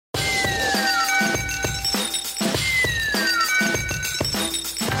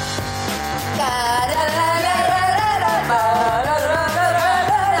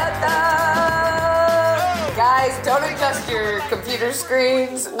computer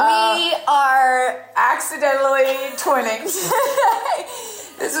screens. We are accidentally twinning.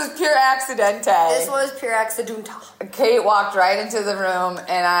 This was pure accidente. This was pure accidenta. Kate walked right into the room,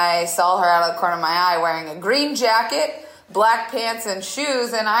 and I saw her out of the corner of my eye wearing a green jacket, black pants, and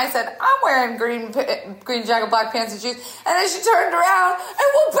shoes. And I said, I'm wearing green jacket, black pants, and shoes. And then she turned around,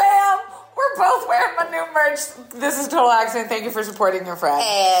 and whoop, bam! We're both wearing my new merch. This is Total Accident. Thank you for supporting your friend.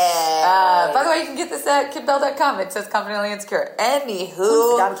 By the way, you can get this at kidbell.com. It says confidently insecure.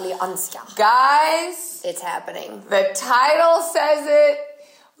 Anywho. Confidently insecure. Guys. It's happening. The title says it.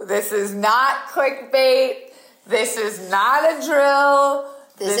 This is not clickbait. This is not a drill.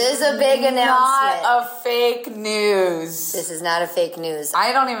 This is a big announcement. Not a fake news. This is not a fake news.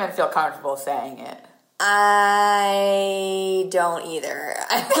 I don't even feel comfortable saying it. I don't either.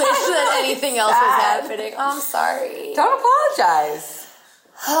 I wish that anything else was happening. Oh, I'm sorry. Don't apologize.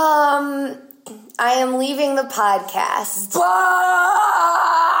 I am leaving the podcast.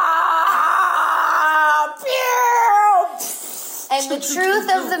 And the truth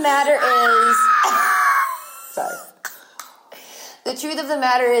of the matter is... Sorry. The truth of the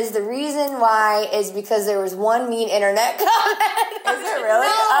matter is the reason why is because there was one mean internet comment. Is it really?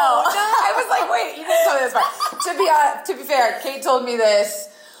 No. I was like, wait, you didn't tell me this part. To be fair, Kate told me this.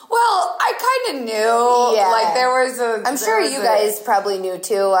 Well, I kind of knew. Yeah. Like, there was a... I'm sure you guys probably knew,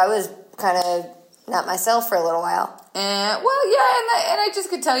 too. I was kind of not myself for a little while. And I just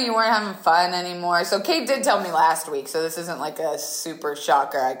could tell you weren't having fun anymore. So Kate did tell me last week, so this isn't like a super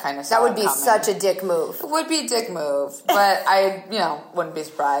shocker. I kind of saw that would be coming. Such a dick move. It would be a dick move, but I, wouldn't be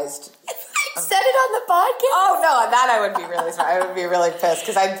surprised. I said it on the podcast. Oh no, on that I would be really sorry. I would be really pissed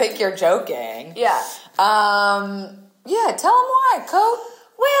because I think you're joking. Yeah. Yeah. Tell them why, Coat.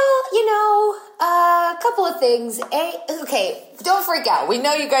 Well, a couple of things. Okay, don't freak out. We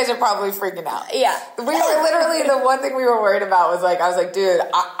know you guys are probably freaking out. Yeah. We were literally, the one thing we were worried about was I was like, dude,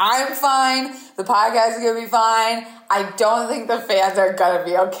 I'm fine. The podcast is going to be fine. I don't think the fans are going to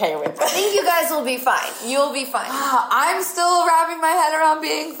be okay with it. I think you guys will be fine. You'll be fine. I'm still wrapping my head around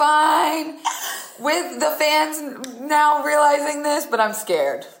being fine with the fans now realizing this, but I'm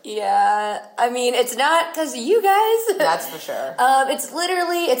scared. Yeah. I mean, it's not because of you guys. That's for sure. It's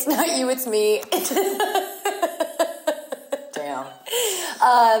literally, it's not you, it's me. Damn.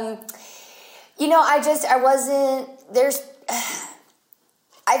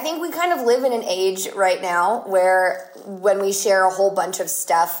 I think we kind of live in an age right now where when we share a whole bunch of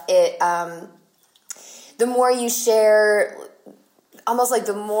stuff, the more you share, almost like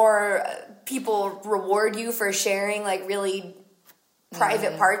the more people reward you for sharing like really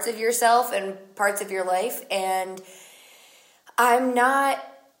private parts of yourself and parts of your life. And I'm not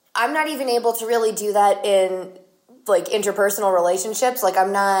even able to really do that in like interpersonal relationships. Like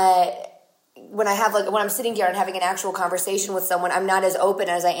when I'm sitting here and having an actual conversation with someone, I'm not as open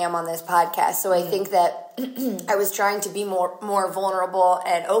as I am on this podcast. So I think that I was trying to be more vulnerable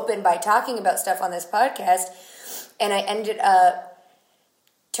and open by talking about stuff on this podcast. And I ended up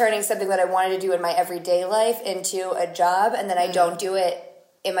turning something that I wanted to do in my everyday life into a job. And then I don't do it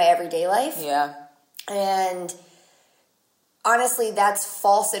in my everyday life. Yeah. And honestly, that's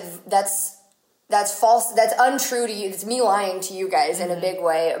false. That's false. That's untrue to you. It's me lying to you guys in a big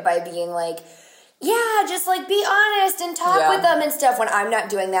way by being like, yeah, just like be honest and talk with them and stuff when I'm not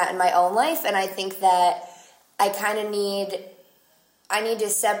doing that in my own life. And I think that I kind of need to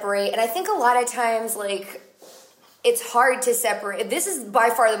separate. And I think a lot of times, like, it's hard to separate. This is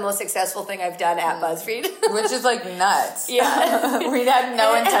by far the most successful thing I've done at BuzzFeed. Which is like nuts. Yeah. We had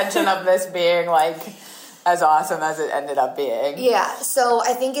no intention of this being like as awesome as it ended up being. Yeah. So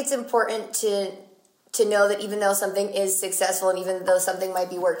I think it's important to know that even though something is successful and even though something might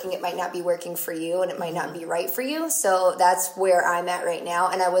be working, it might not be working for you and it might not be right for you. So that's where I'm at right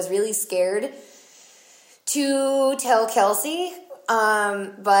now. And I was really scared to tell Kelsey.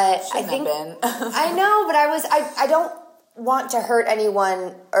 But I think I know, but I don't want to hurt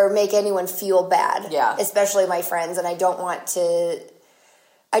anyone or make anyone feel bad. Yeah. Especially my friends. And I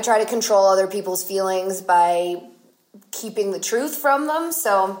try to control other people's feelings by keeping the truth from them.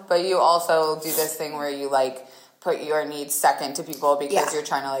 So, but you also do this thing where you like put your needs second to people because you're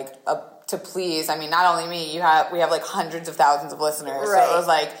trying to like to please. I mean, not only me, we have like hundreds of thousands of listeners. Right. So it was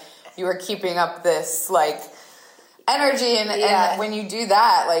like you were keeping up this like energy and when you do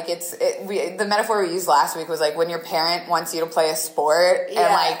that, like the metaphor we used last week was like when your parent wants you to play a sport and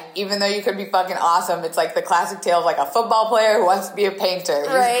like even though you could be fucking awesome, it's like the classic tale of like a football player who wants to be a painter. He's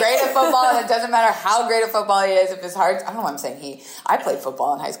great at football and it doesn't matter how great at football he is if his heart, I don't know why I'm saying I played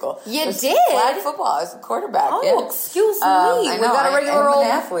football in high school. You did? Flag football. I was a quarterback. Oh, excuse me. I know, we got a regular I'm old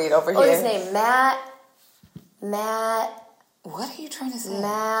an athlete over here. What is his name? Matt What are you trying to say?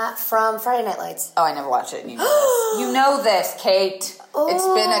 Matt from Friday Night Lights. Oh, I never watched it. You know this. You know this, Kate. Oh. It's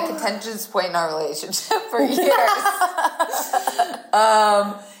been a contentious point in our relationship for years.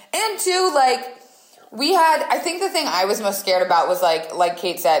 And two, like, I think the thing I was most scared about was, like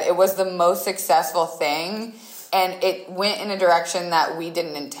Kate said, it was the most successful thing, and it went in a direction that we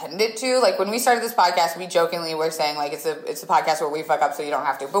didn't intend it to. Like, when we started this podcast, we jokingly were saying, like, it's a podcast where we fuck up so you don't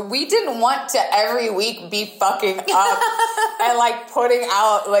have to. But we didn't want to every week be fucking up and, like, putting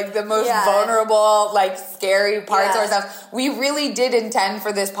out, like, the most vulnerable, like, scary parts of ourselves. We really did intend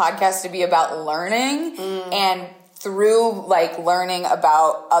for this podcast to be about learning and through, like, learning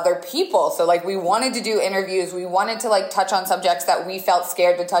about other people. So, like, we wanted to do interviews. We wanted to, like, touch on subjects that we felt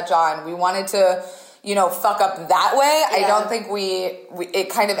scared to touch on. We wanted to, you know, fuck up that way. Yeah. I don't think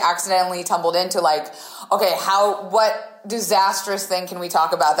it kind of accidentally tumbled into, like, okay, what disastrous thing can we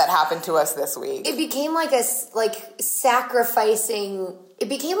talk about that happened to us this week? It became like sacrificing. It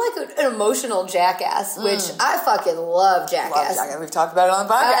became like an emotional Jackass, which I fucking love Jackass. We've talked about it on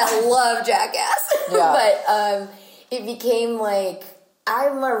the podcast. I love Jackass. Yeah. But it became like,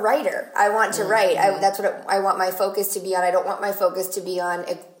 I'm a writer. I want to write. That's what I want my focus to be on. I don't want my focus to be on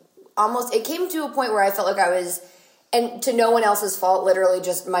it came to a point where I felt like I was, and to no one else's fault, literally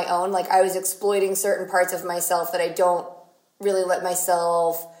just my own, like I was exploiting certain parts of myself that I don't really let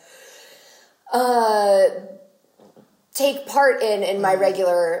myself take part in my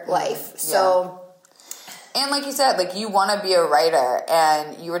regular life. So, and like you said, like, you want to be a writer,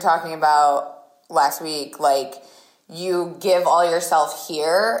 and you were talking about last week, like, you give all yourself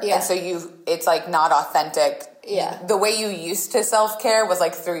here, and so it's like not authentic. Yeah. The way you used to self-care was,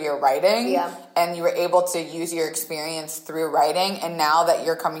 like, through your writing. Yeah. And you were able to use your experience through writing. And now that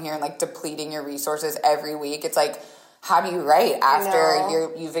you're coming here and, like, depleting your resources every week, it's like, how do you write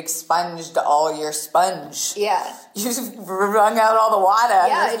after you've expunged all your sponge? Yeah. You've wrung out all the water.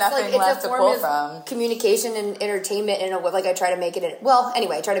 Yeah, there's nothing left to pull from. Communication and entertainment in a way. Like, I try to make it,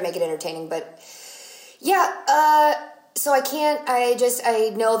 I try to make it entertaining. But, yeah, so I can't, I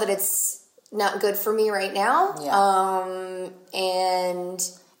know that it's not good for me right now. Yeah. And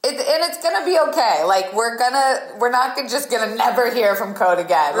it's gonna be okay. Like, we're not just gonna never hear from Code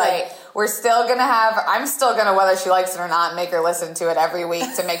again. Right. Like, I'm still gonna, whether she likes it or not, make her listen to it every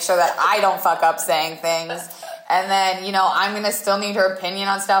week to make sure that I don't fuck up saying things. And then, you know, I'm gonna still need her opinion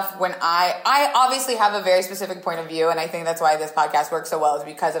on stuff when I obviously have a very specific point of view, and I think that's why this podcast works so well, is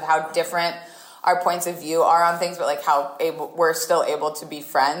because of how different our points of view are on things, but, like, how we're still able to be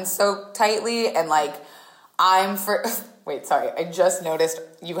friends so tightly. And, like, wait, sorry, I just noticed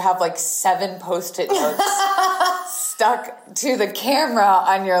you have, like, 7 Post-it notes stuck to the camera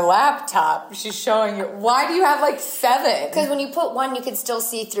on your laptop. She's showing you. Why do you have, like, 7? Because when you put one, you could still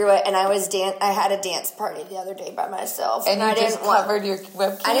see through it. And I had a dance party the other day by myself, and I just covered your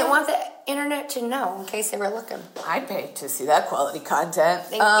webcam. I didn't want the internet to know in case they were looking. I'd pay to see that quality content.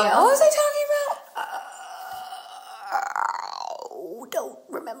 Thank you. What was I talking about? Don't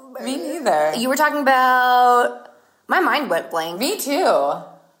remember. Me neither. You were talking about... My mind went blank. Me too. Whoa,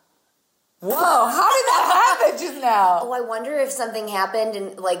 how did that happen just now? Oh, I wonder if something happened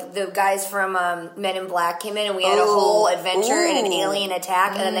and, like, the guys from Men in Black came in and we had a whole adventure and an alien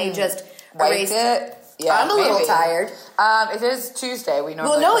attack, and then they just erased it. Yeah, I'm a little tired. It is Tuesday. We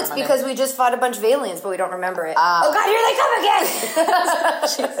normally it's because we just fought a bunch of aliens, but we don't remember it. Oh, God, here they come again!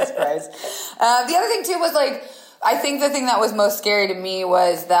 Jesus Christ. The other thing, too, was, like, I think the thing that was most scary to me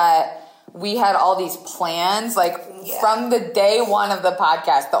was that we had all these plans, like, from the day one of the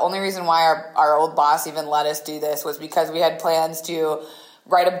podcast. The only reason why our old boss even let us do this was because we had plans to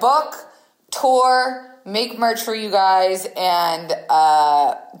write a book, tour, make merch for you guys, and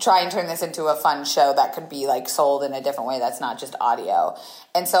try and turn this into a fun show that could be, like, sold in a different way that's not just audio.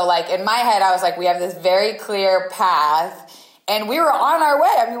 And so, like, in my head, I was like, we have this very clear path. And we were on our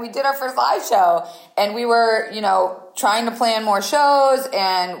way. I mean, we did our first live show, and we were, you know, trying to plan more shows,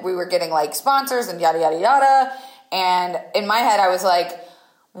 and we were getting, like, sponsors and yada, yada, yada. And in my head, I was like,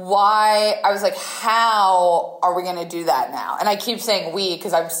 how are we going to do that now? And I keep saying we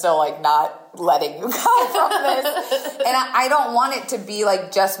because I'm still, like, not letting you go from this. And I don't want it to be,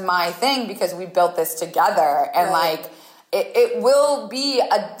 like, just my thing because we built this together. And, like, it will be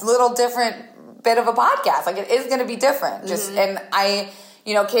a little different bit of a podcast. Like, it is going to be different. And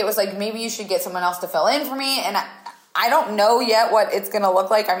Kate was like, maybe you should get someone else to fill in for me. And I don't know yet what it's going to look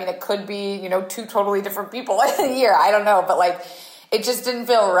like. I mean, it could be, 2 totally different people in a year. I don't know. But, like, it just didn't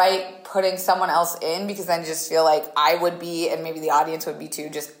feel right putting someone else in because then I just feel like I would be, and maybe the audience would be too,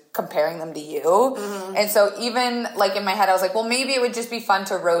 just comparing them to you. And so even like in my head, I was like, well, maybe it would just be fun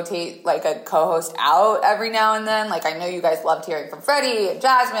to rotate like a co-host out every now and then. Like I know you guys loved hearing from Freddie and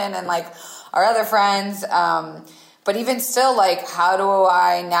Jasmine and like our other friends. But even still, like, how do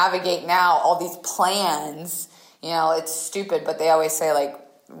I navigate now all these plans? You know, it's stupid, but they always say, like,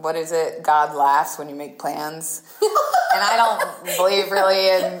 what is it? God laughs when you make plans. And I don't believe really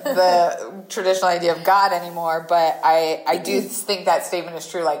in the traditional idea of God anymore, but I do think that statement is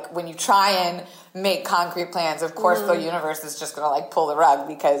true. Like, when you try and make concrete plans, of course the universe is just going to, like, pull the rug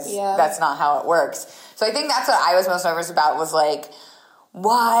because that's not how it works. So I think that's what I was most nervous about was, like,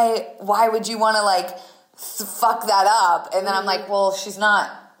 why would you want to, like, fuck that up? And then I'm like, well,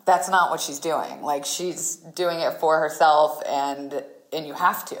 that's not what she's doing. Like, she's doing it for herself, and you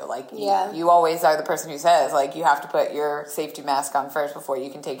have to. Like, you always are the person who says, like, you have to put your safety mask on first before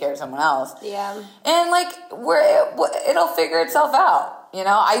you can take care of someone else. Yeah. And, like, it'll figure itself out. You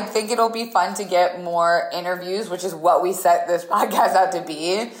know, I think it'll be fun to get more interviews, which is what we set this podcast out to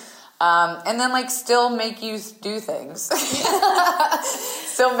be. And then, like, still make you do things.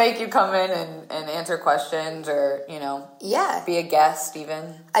 Still make you come in and answer questions or, you know. Yeah. Be a guest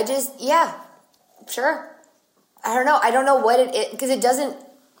even. Sure. I don't know what it is, because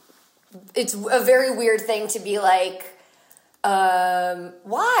it's a very weird thing to be like,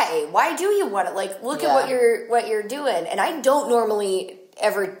 why do you want to, like, look at what you're doing? And I don't normally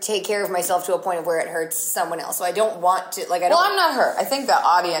ever take care of myself to a point of where it hurts someone else. So I don't want to, like, I'm not hurt. I think the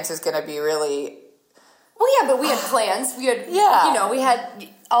audience is going to be really... Well, yeah, but we had plans. We had, we had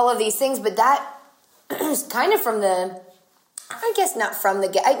all of these things, but that was kind of from the, I guess not from the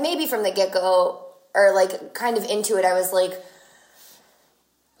maybe from the get-go, or like kind of into it. I was like,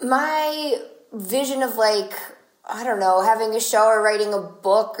 my vision of, like, I don't know, having a show or writing a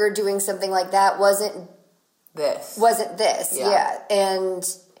book or doing something like that wasn't this. Yeah. And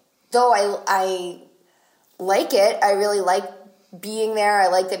though I like it, I really like being there. I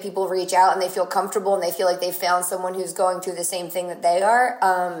like that people reach out and they feel comfortable and they feel like they found someone who's going through the same thing that they are.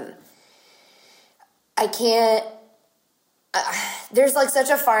 I can't, there's like such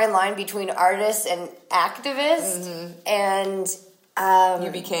a fine line between artist and activist, and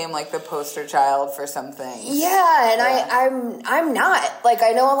you became like the poster child for something. Yeah, and I'm not. Like, I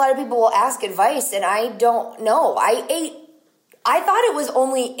know a lot of people will ask advice, and I don't know. I thought it was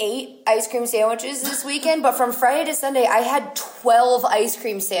only 8 ice cream sandwiches this weekend, but from Friday to Sunday, I had 12 ice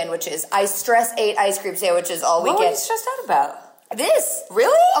cream sandwiches. I stress 8 ice cream sandwiches all weekend. What were you stressed out about? This.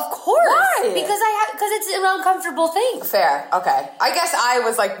 Really? Of course. Why? Because it's an uncomfortable thing. Fair. Okay. I guess I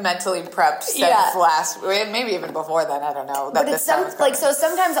was like mentally prepped since last, maybe even before then. I don't know. But it's so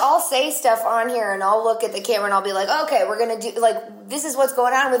sometimes I'll say stuff on here and I'll look at the camera and I'll be like, okay, we're going to do, like, this is what's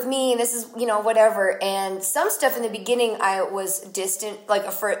going on with me. And this is, you know, whatever. And some stuff in the beginning, I was distant, like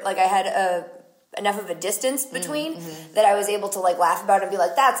I had enough of a distance between that I was able to, like, laugh about it and be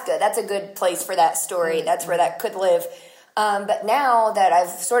like, that's good. That's a good place for that story. That's where that could live. But now that I've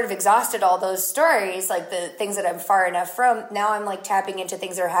sort of exhausted all those stories, like the things that I'm far enough from, now I'm like tapping into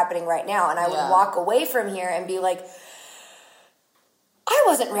things that are happening right now. And I would walk away from here and be like, I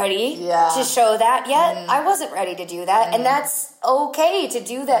wasn't ready to show that yet. I wasn't ready to do that. And that's okay to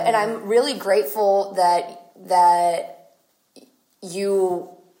do that. And I'm really grateful that you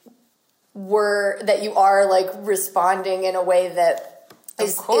are like responding in a way that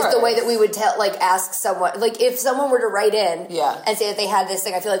is the way that we would ask someone, like, if someone were to write in and say that they had this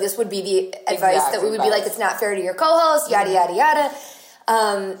thing, I feel like this would be the advice that we would be like, it's not fair to your co-host, yada, yada, yada.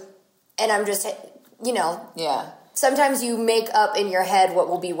 And I'm just, you know, sometimes you make up in your head what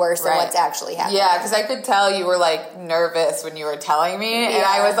will be worse than what's actually happening. Yeah, because I could tell you were, like, nervous when you were telling me, and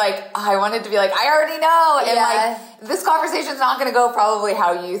I was like, I wanted to be like, I already know, and like, this conversation's not going to go probably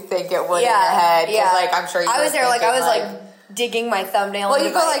how you think it would in your head, because like, I'm sure you I was there, like, I was like digging my thumbnail. Well, you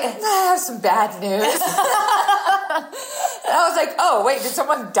go like, I have some bad news. And I was like, oh, wait, did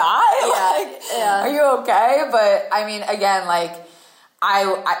someone die? Are you okay? But, I mean, again, like,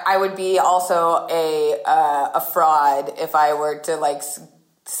 I would be also a fraud if I were to, like,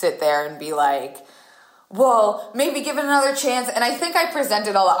 sit there and be like, well, maybe give it another chance. And I think I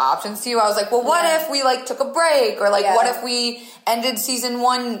presented all the options to you. I was like, well, what if we, like, took a break? Or, like, what if we ended season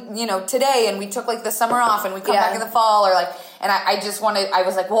 1, you know, today and we took, like, the summer off and we come back in the fall? Or, like, and I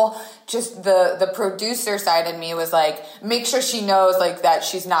was like, well, just the producer side in me was like, make sure she knows, like, that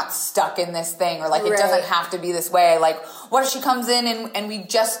she's not stuck in this thing. Or, like, it doesn't have to be this way. Like, what if she comes in and we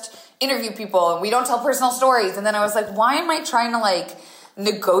just interview people and we don't tell personal stories? And then I was like, why am I trying to, like,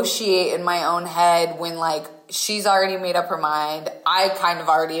 negotiate in my own head when, like, she's already made up her mind. I kind of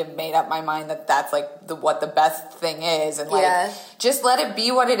already have made up my mind that that's like what the best thing is, and like just let it be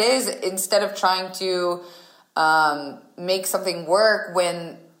what it is instead of trying to make something work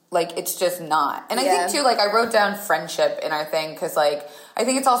when like it's just not. And I think too, like I wrote down friendship in our thing because like I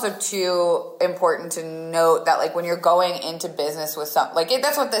think it's also too important to note that like when you're going into business with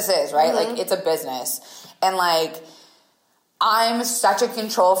that's what this is, right? Like it's a business, and like I'm such a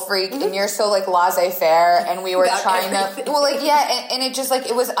control freak, and you're so like laissez-faire, and we were trying to, well, like, and it just like,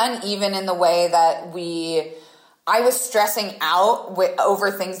 it was uneven in the way that I was stressing out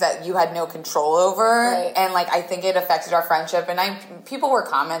over things that you had no control over, and like, I think it affected our friendship, and people were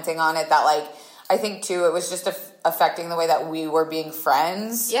commenting on it that like, I think too, it was just affecting the way that we were being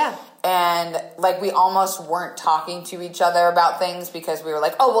friends. Yeah. And like, we almost weren't talking to each other about things because we were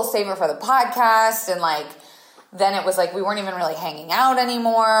like, oh, we'll save it for the podcast, and like, then it was like we weren't even really hanging out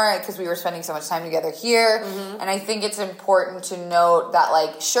anymore because we were spending so much time together here. And I think it's important to note that,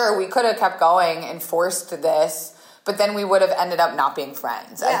 like, sure, we could have kept going and forced this, but then we would have ended up not being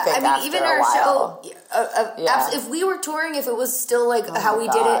friends. I think after even our while. Show, if we were touring, if it was still like how we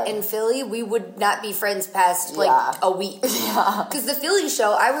did it in Philly, we would not be friends past like a week. Because the Philly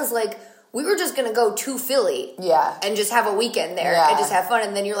show, I was like, we were just going to go to Philly and just have a weekend there and just have fun.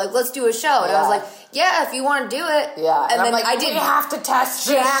 And then you're like, let's do a show. And I was like, yeah, if you want to do it. Yeah. And then like, I didn't have to test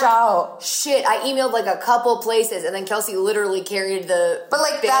this show. Shit. I emailed like a couple places, and then Kelsey literally carried the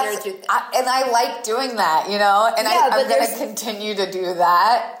banner through. And I like doing that, you know? And I'm going to continue to do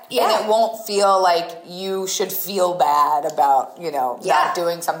that. Yeah. And it won't feel like you should feel bad about, you know, not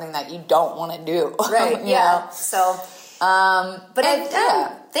doing something that you don't want to do. Right. you know? So...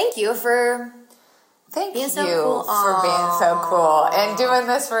 thank you for being so cool and doing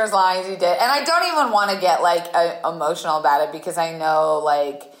this for as long as you did. And I don't even want to get like emotional about it because I know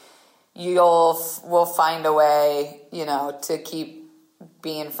like we'll find a way, you know, to keep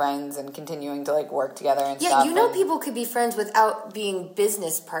being friends and continuing to like work together and stuff. Yeah, you know, people could be friends without being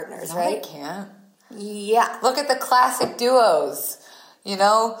business partners, right? They can't. Yeah. Look at the classic duos, you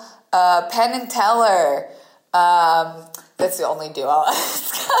know, Penn and Teller. That's the only duo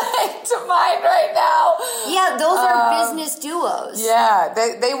that's coming to mind right now. Yeah, those are business duos. Yeah,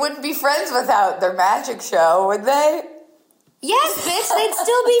 they wouldn't be friends without their magic show, would they? Yes, bitch, they'd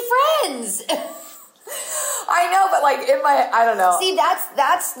still be friends. I know, but like I don't know. See,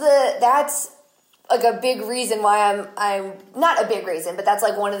 that's like a big reason why I'm not a big reason, but that's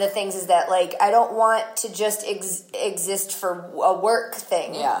like one of the things is that like I don't want to just exist for a work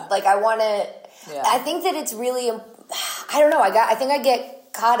thing. Yeah, like I want to. Yeah. I think that it's really, I don't know, I think I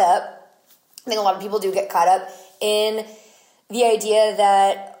get caught up, I think a lot of people do get caught up in the idea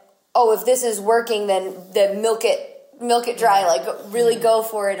that, oh, if this is working, then milk it dry, like really go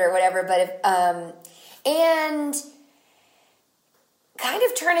for it or whatever, but and kind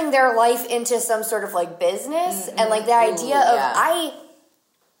of turning their life into some sort of like business, and like the idea of, I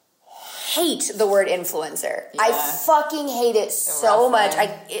hate the word influencer. Yeah. I fucking hate it so much.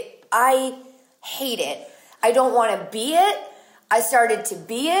 I hate it. I don't want to be it. I started to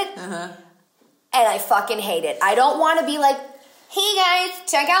be it, and I fucking hate it. I don't want to be like, hey guys,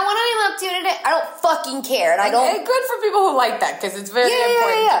 check out what I'm up to today. I don't fucking care, and I don't. It's good for people who like that because it's very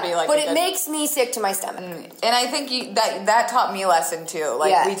important to be like. But it makes me sick to my stomach. And I think that taught me a lesson too.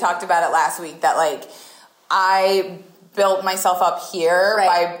 Like we talked about it last week. That like I built myself up here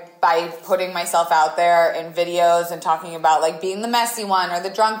by putting myself out there in videos and talking about like being the messy one or the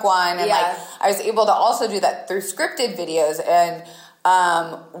drunk one, and like I was able to also do that through scripted videos. And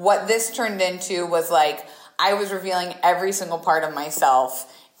what this turned into was like I was revealing every single part of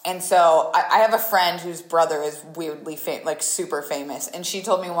myself. And so I have a friend whose brother is weirdly like super famous, and she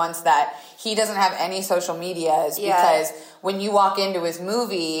told me once that he doesn't have any social medias because when you walk into his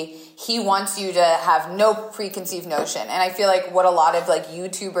movie, he wants you to have no preconceived notion. And I feel like what a lot of like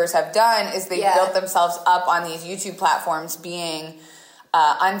YouTubers have done is they built themselves up on these YouTube platforms being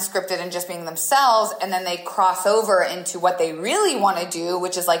unscripted and just being themselves, and then they cross over into what they really want to do,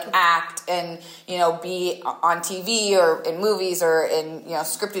 which is like act and, you know, be on TV or in movies or in, you know,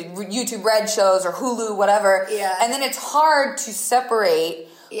 scripted YouTube Red shows or Hulu, whatever. Yeah. And then it's hard to separate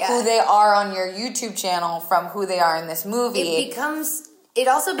who they are on your YouTube channel from who they are in this movie. It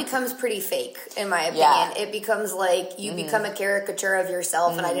also becomes pretty fake, in my opinion. Yeah. It becomes like you become a caricature of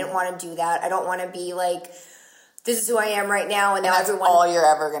yourself, and I didn't want to do that. I don't want to be like, this is who I am right now, and now that's all you're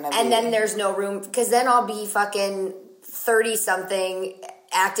ever going to be. And then there's no room, because then I'll be fucking 30-something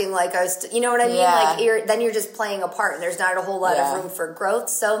acting like I was, you know what I mean? Like, then you're just playing a part, and there's not a whole lot of room for growth.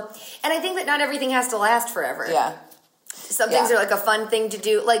 So, and I think that not everything has to last forever. Yeah. Some things are like a fun thing to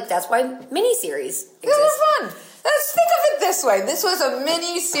do. Like, that's why miniseries exist. This is fun. Let's think of it this way. This was a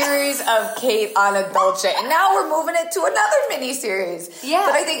mini-series of Kate on Adulche, and now we're moving it to another mini-series. Yeah.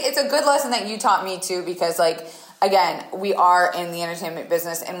 But I think it's a good lesson that you taught me, too, because, like, again, we are in the entertainment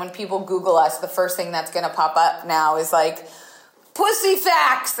business, and when people Google us, the first thing that's going to pop up now is, like, pussy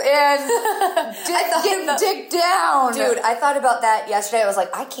facts and getting dick down. Dude, I thought about that yesterday. I was like,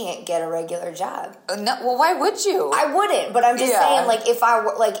 I can't get a regular job. No, well, why would you? I wouldn't, but I'm just saying, like, if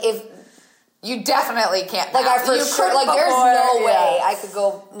you definitely can't. Like, I for sure, like, there's no way I could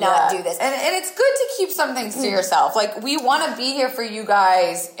go not do this. And it's good to keep some things to yourself. Like, we want to be here for you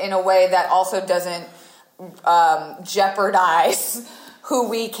guys in a way that also doesn't jeopardize who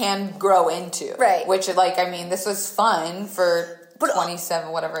we can grow into. Right. Which, like, I mean, this was fun for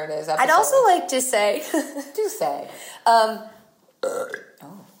 27, whatever it is. I'd also like to say... Do say.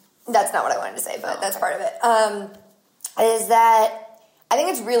 That's not what I wanted to say, but that's part of it. Is that... I think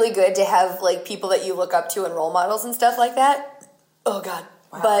it's really good to have, like, people that you look up to and role models and stuff like that. Oh, God.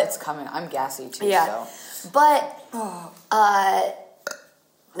 Wow, but it's coming. I'm gassy, too, yeah. so. But,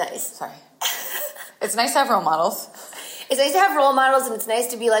 nice. Sorry. It's nice to have role models. It's nice to have role models, and it's nice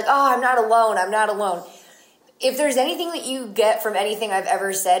to be like, oh, I'm not alone. I'm not alone. If there's anything that you get from anything I've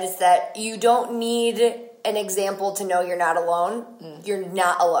ever said, it's that you don't need an example to know you're not alone. You're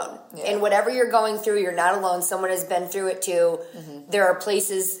not alone. Yeah. And whatever you're going through, you're not alone. Someone has been through it too. There are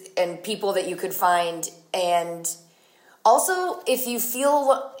places and people that you could find. And also, if you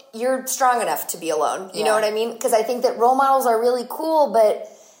feel you're strong enough to be alone, you know what I mean? Because I think that role models are really cool, but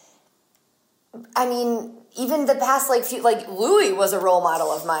I mean, even the past, like, Louis was a role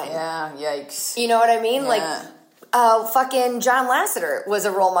model of mine. Yeah, yikes. You know what I mean? Yeah. Like, fucking John Lasseter was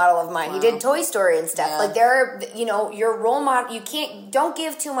a role model of mine. Wow. He did Toy Story and stuff. Yeah. Like, there are, you know, your role model, don't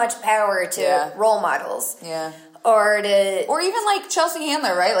give too much power to role models. Yeah. Or even like Chelsea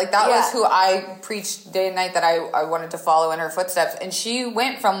Handler, right? Like, that was who I preached day and night that I wanted to follow in her footsteps. And she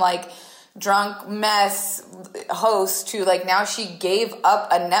went from, like, drunk mess host to, like, now she gave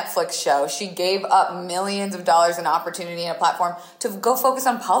up a Netflix show. She gave up millions of dollars in opportunity and a platform to go focus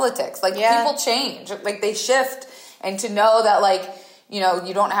on politics. Like, people change. Like, they shift. And to know that, like, you know,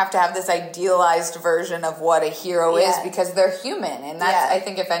 you don't have to have this idealized version of what a hero is because they're human. And that's, I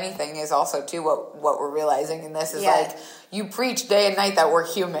think, if anything, is also, too, what we're realizing in this is, like, you preach day and night that we're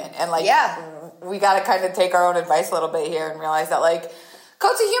human. And, like, we got to kind of take our own advice a little bit here and realize that, like,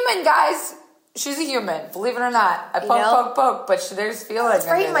 Coat's a human, guys. She's a human, believe it or not. I poke, but there's feelings. It's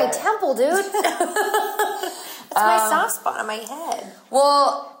right in my temple, dude. That's my soft spot on my head.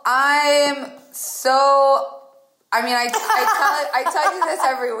 Well, I'm so... I mean, I tell you this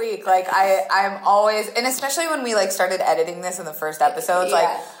every week. Like, I'm always, and especially when we, like, started editing this in the first episodes, like,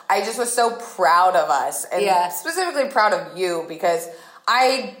 I just was so proud of us, and specifically proud of you, because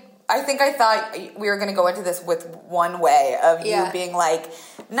I think I thought we were going to go into this with one way of you being, like,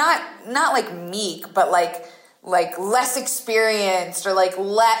 not like meek, but like less experienced, or like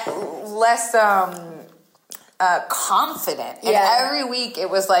less confident. And every week it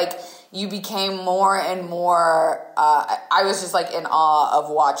was like you became more and more. I was just, like, in awe of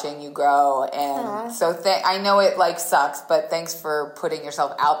watching you grow, and so I know it, like, sucks, but thanks for putting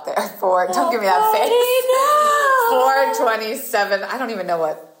yourself out there for. Don't give me that face. 427. I don't even know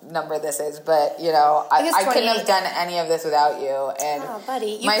what number this is, but, you know, I couldn't have done any of this without you. And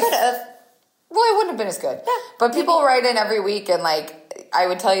buddy, you could have. Well, it wouldn't have been as good. Yeah, but people write in every week, and, like, I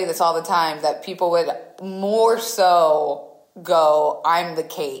would tell you this all the time, that people would more so go, I'm the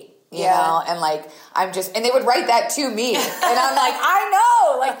Kate. You know, and, like, I'm just, and they would write that to me, and I'm like, I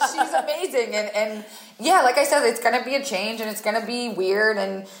know, like, she's amazing, and like I said, it's gonna be a change, and it's gonna be weird,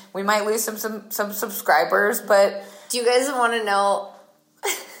 and we might lose some subscribers, but... Do you guys want to know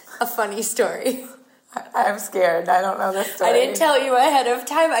a funny story? I'm scared. I don't know this story. I didn't tell you ahead of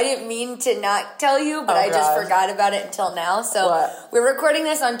time. I didn't mean to not tell you, but I just forgot about it until now. So we're recording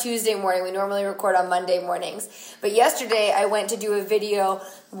this on Tuesday morning. We normally record on Monday mornings. But yesterday I went to do a video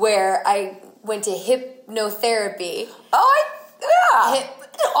where I went to hypnotherapy.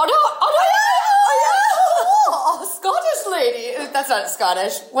 Scottish lady. That's not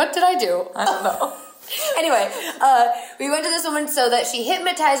Scottish. What did I do? I don't know. Anyway, we went to this woman so that she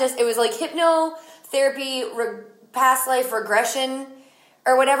hypnotized us. It was like hypnotherapy, past life regression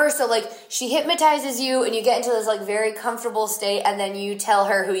or whatever. So, like, she hypnotizes you and you get into this, like, very comfortable state, and then you tell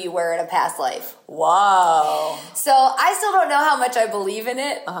her who you were in a past life. Wow. So I still don't know how much I believe in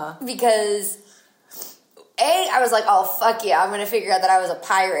it because I was like, oh, fuck yeah, I'm going to figure out that I was a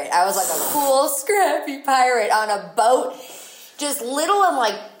pirate. I was like a cool, scrappy pirate on a boat, just little and,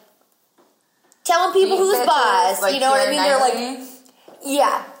 like, telling people Beat who's bitches, boss. like You know what I Keira mean? They're like, Knightley?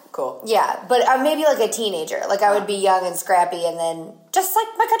 yeah. Cool. Yeah, but maybe like a teenager. Like I would be young and scrappy, and then just like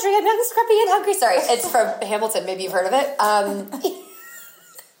my country, I'm young and scrappy and hungry. Sorry, it's from Hamilton. Maybe you've heard of it.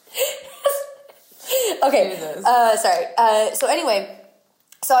 Okay. Sorry. So anyway,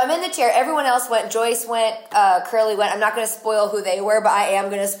 so I'm in the chair. Everyone else went. Joyce went. Curly went. I'm not going to spoil who they were, but I am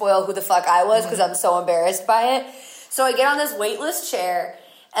going to spoil who the fuck I was because I'm so embarrassed by it. So I get on this weightless chair.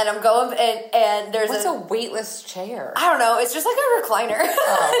 And I'm going, and there's What's a weightless chair? I don't know. It's just like a recliner.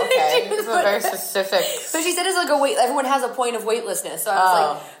 Oh, okay. It's a very specific. So she said it's like a weight. Everyone has a point of weightlessness. So I was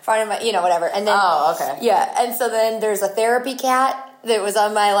like finding my, whatever. And then, okay. Yeah. And so then there's a therapy cat that was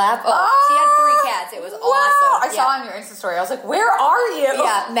on my lap. She had 3 cats. It was awesome. I saw on your Insta story. I was like, where are you?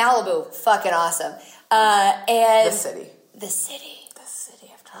 Yeah, Malibu. Fucking awesome. And the city. The city.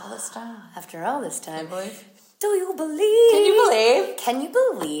 After all this time. After all this time. Can you believe? Do you believe? Can you believe? Can you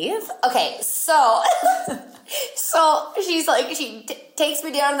believe? Okay, so she's like, she takes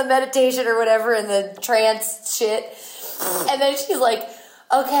me down to the meditation or whatever in the trance shit. And then she's like,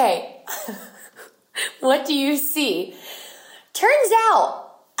 okay, what do you see? Turns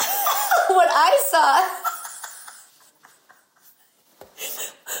out, what I saw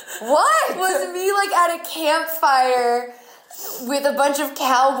What? was me like at a campfire with a bunch of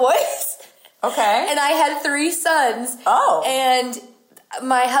cowboys. Okay. And I had 3 sons. Oh. And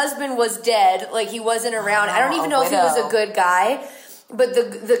my husband was dead. Like, he wasn't around. I don't even know if he was a good guy. But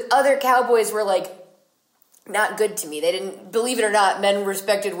the other cowboys were, like, not good to me. They didn't, believe it or not, men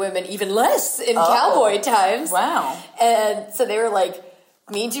respected women even less in cowboy times. Wow. And so they were, like,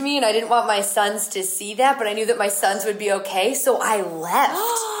 mean to me. And I didn't want my sons to see that. But I knew that my sons would be okay. So I left.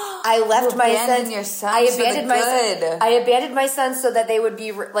 I left my sons. Your sons. I abandoned my sons. I abandoned my sons so that they would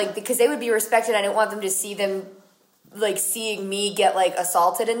be like, because they would be respected. I didn't want them to see them like seeing me get like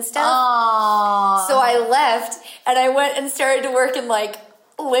assaulted and stuff. Aww. So I left and I went and started to work in like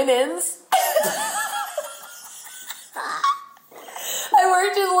linens. I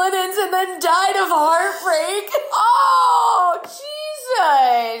worked in linens and then died of heartbreak. Oh,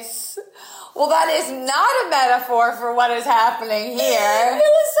 Jesus. Well, that is not a metaphor for what is happening here. It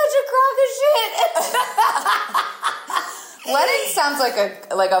was such a crock of shit. Wedding sounds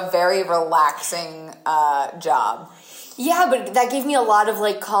like a very relaxing job. Yeah, but that gave me a lot of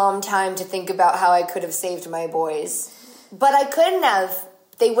like calm time to think about how I could have saved my boys. But I couldn't have.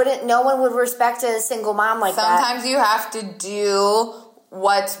 They wouldn't. No one would respect a single mom like that. Sometimes you have to do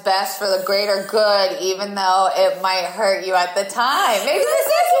what's best for the greater good, even though it might hurt you at the time. Maybe this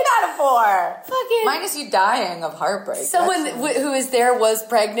is a metaphor. Fucking minus you dying of heartbreak. Someone who was there was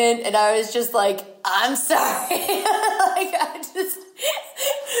pregnant, and I was just like, I'm sorry.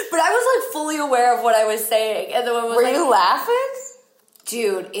 But I was like fully aware of what I was saying, and the woman was Were like, you laughing?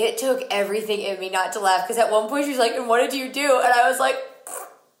 Dude, it took everything in me not to laugh, because at one point she was like, and what did you do? And I was like,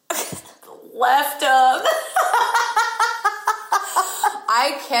 left them.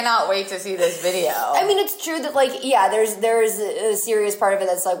 I cannot wait to see this video. I mean, it's true that, like, yeah, there's a serious part of it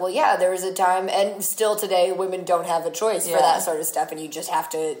that's like, well, yeah, there was a time, and still today, women don't have a choice for that sort of stuff, and you just have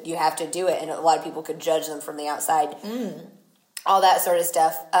to do it, and a lot of people could judge them from the outside. All that sort of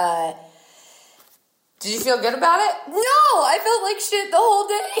stuff. Did you feel good about it? No, I felt like shit the whole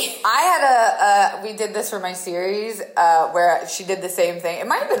day. I had we did this for my series, where she did the same thing. It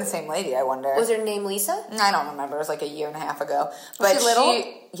might have been the same lady, I wonder. Was her name Lisa? I don't remember. It was like a year and a half ago. Was she little?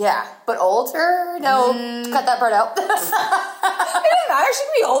 Yeah. But older? No, cut that part out. It doesn't matter. She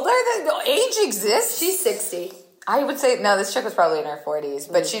could be older. The age exists. She's 60. I would say, no, this chick was probably in her 40s.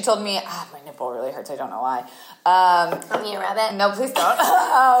 But she told me, my nipple really hurts. I don't know why. Want me to rub it? No, please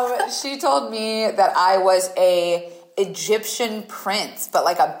don't. She told me that I was a Egyptian prince, but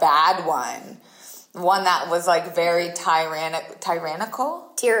like a bad one. One that was like very tyrannical.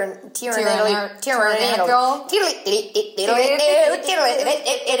 Tyrannical. So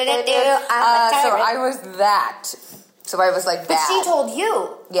I was that. So I was like bad. But she told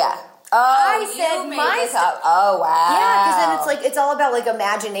you. Yeah. I said my stuff. Oh, wow. Yeah, because then it's like, it's all about like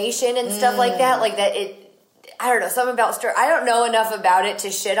imagination and stuff like that. Like that I don't know, something about I don't know enough about it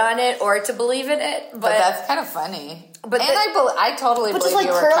to shit on it or to believe in it. But that's kind of funny. But I totally believe like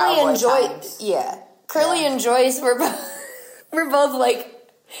you were Curly cowboy and Joyce. times. Yeah. Curly and Joyce were both like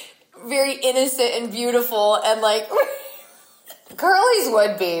very innocent and beautiful and like Curly's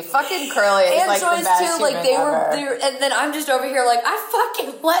would be. Fucking Curly is and like Joyce the best too, like they ever. were, and then I'm just over here like, I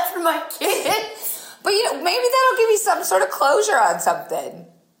fucking left my kids. But you know, maybe that'll give you some sort of closure on something.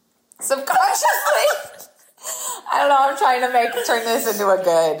 Subconsciously. I don't know, I'm trying to turn this into a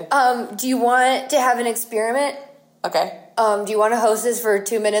good. Do you want to have an experiment? Okay. Do you want to host this for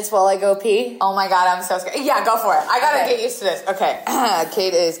 2 minutes while I go pee? Oh my God, I'm so scared. Yeah, go for it. I gotta get used to this. Okay.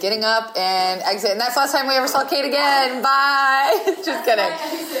 Kate is getting up and exit. And that's the last time we ever saw Kate again. Bye. Just kidding.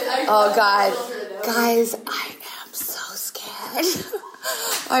 Oh God. Guys, I am so scared.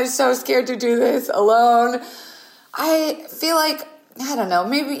 I'm so scared to do this alone. I feel like, I don't know,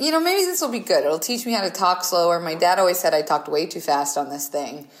 maybe this will be good. It'll teach me how to talk slower. My dad always said I talked way too fast on this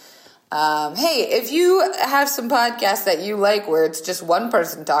thing. Hey, if you have some podcasts that you like where it's just one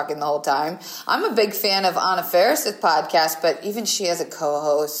person talking the whole time, I'm a big fan of Anna Faris' podcast, but even she has a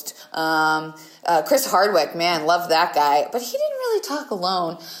co-host. Chris Hardwick, man, love that guy. But he didn't really talk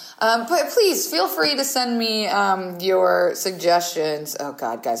alone. But please feel free to send me your suggestions. Oh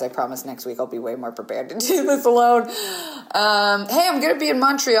God, guys, I promise next week I'll be way more prepared to do this alone. Hey, I'm going to be in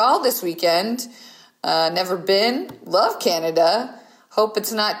Montreal this weekend. Never been. Love Canada. Hope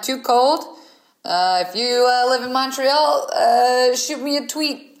it's not too cold. If you live in Montreal, shoot me a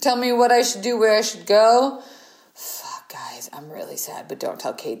tweet. Tell me what I should do, where I should go. Fuck, guys, I'm really sad, but don't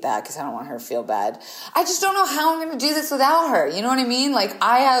tell Kate that because I don't want her to feel bad. I just don't know how I'm going to do this without her. You know what I mean? Like,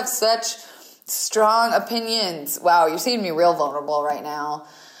 I have such strong opinions. Wow, you're seeing me real vulnerable right now.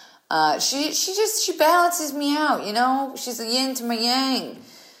 She balances me out, you know? She's the yin to my yang.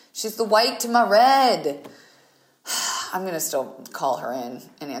 She's the white to my red. I'm going to still call her in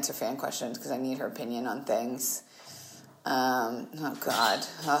and answer fan questions because I need her opinion on things. Oh, God.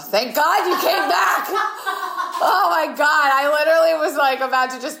 Oh, thank God you came back. Oh, my God. I literally was, like, about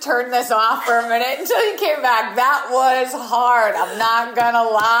to just turn this off for a minute until you came back. That was hard. I'm not going to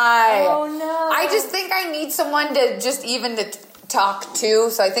lie. Oh, no. I just think I need someone to just even to talk to.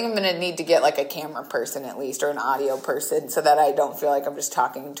 So I think I'm going to need to get, like, a camera person at least or an audio person so that I don't feel like I'm just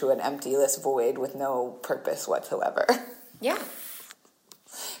talking to an emptyless void with no purpose whatsoever. Yeah.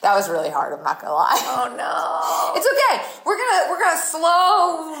 That was really hard, I'm not gonna lie. Oh no. It's okay. We're gonna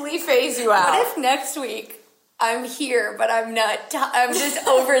slowly phase you out. What if next week I'm here, but I'm not, I'm just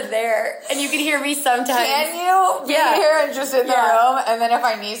over there, and you can hear me sometimes? Can you be here and just in the room, and then if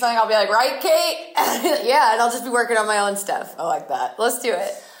I need something, I'll be like, right, Kate? Yeah, and I'll just be working on my own stuff. I like that. Let's do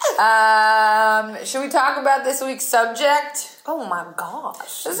it. Should we talk about this week's subject? Oh my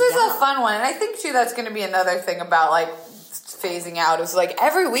gosh. This is a fun one, and I think, too, that's gonna be another thing about, like, phasing out. It was like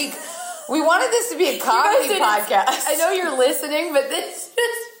every week we wanted this to be a comedy podcast. I know you're listening, but this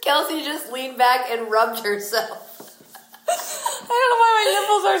Kelsey just leaned back and rubbed herself. I don't know why my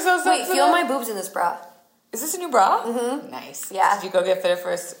nipples are so sensitive. Wait, feel my boobs in this bra. Is this a new bra? Mm-hmm. Nice. Yeah. Did you go get fitted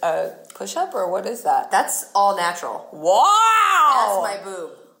for a push-up or what is that? That's all natural. Wow. That's my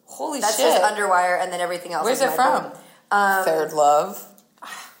boob. Holy That's shit. That's just underwire and then everything else. Where's is it my from? Boob. Third Love.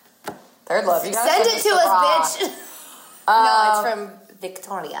 Third Love. You Send it to us, bitch. No, it's from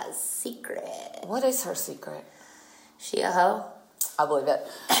Victoria's Secret. What is her secret? She a hoe? I'll believe it.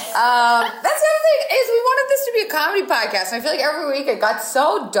 That's the other thing is we wanted this to be a comedy podcast, and I feel like every week it got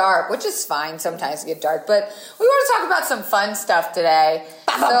so dark, which is fine sometimes to get dark, but we want to talk about some fun stuff today.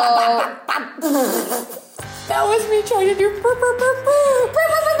 So that was me trying to do.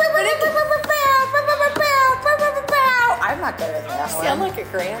 I'm not good at that one. Sound like a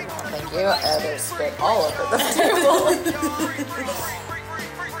grandma. Thank you. There's spit all over the table.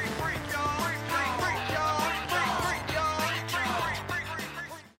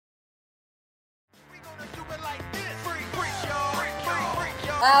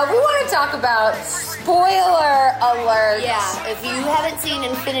 We want to talk about spoiler alert. Yeah, if you haven't seen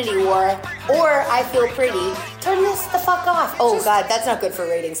Infinity War or I Feel Pretty, turn this the fuck off. Oh, God, that's not good for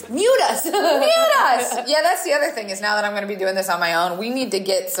ratings. Mute us. Mute us. Yeah, that's the other thing is now that I'm going to be doing this on my own, we need to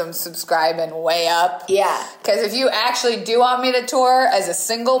get some subscribing way up. Yeah. Because if you actually do want me to tour as a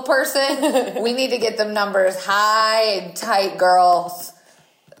single person, we need to get them numbers high and tight, girls.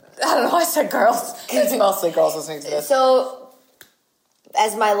 I don't know why I said girls. It's mostly girls listening to this. So,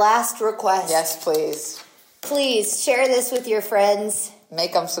 as my last request. Yes, please. Please share this with your friends.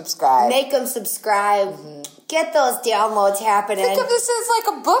 Make them subscribe. Make them subscribe. Mm-hmm. Get those downloads happening. Think of this as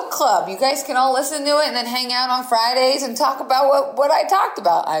like a book club. You guys can all listen to it and then hang out on Fridays and talk about what I talked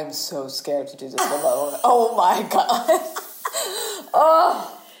about. I'm so scared to do this alone. Oh my God.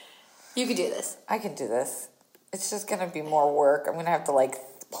 Oh. You could do this. I can do this. It's just going to be more work. I'm going to have to like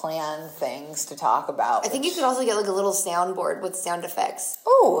plan things to talk about. I think you could also get like a little soundboard with sound effects.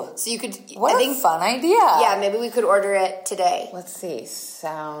 Ooh. So you could... What a fun idea. Yeah, maybe we could order it today. Let's see.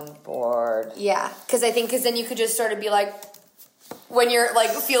 Soundboard. Yeah. Because then you could just sort of be like... When you're like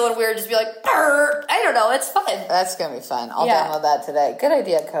feeling weird, just be like... I don't know. It's fun. That's going to be fun. I'll download that today. Good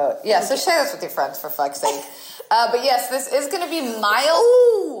idea, Coat. Yeah, so share this with your friends for fuck's sake. But yes, this is going to be mild.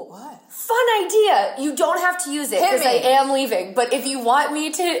 Ooh. What? Fun idea. You don't have to use it Hit because I me. am leaving. But if you want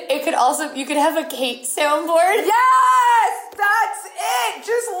me to, it could also, you could have a Kate soundboard. Yes, that's it.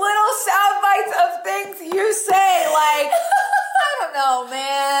 Just little sound bites of things you say. Like, I don't know,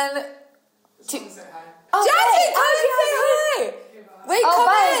 man. Oh, Jesse, hey. come and say hi. Wait, Oh, come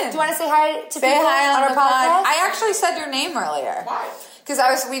bye. in. Do you want to say hi to Say people hi on our the pod. podcast? I actually said your name earlier. Why? Because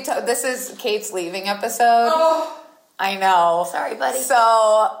this is Kate's leaving episode. Oh. I know. Sorry, buddy. So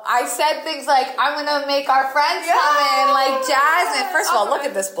I said things like, I'm going to make our friends come in, like Jasmine. First of all, look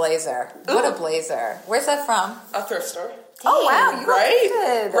at this blazer. What a blazer. Where's that from? A thrift store. Oh, wow. You Right?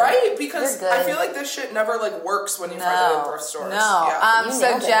 look good. Right? Because You're good. I feel like this shit never like works when you find it in thrift stores. No. Yeah. You So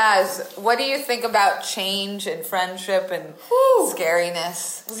nailed it. Jazz, what do you think about change and friendship and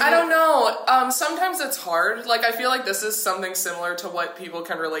scariness? I don't know. Sometimes it's hard. Like I feel like this is something similar to what people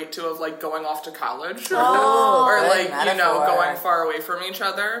can relate to of like going off to college. or good like, metaphor. going far away from each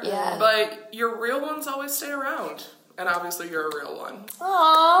other. Yeah. But your real ones always stay around. And obviously you're a real one.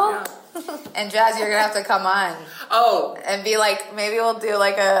 Aww. Yeah. And Jazz, you're going to have to come on Oh. and be like, maybe we'll do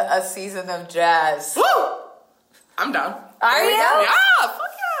like a season of Jazz. Woo! I'm down. Are There we you? go. Yeah, fuck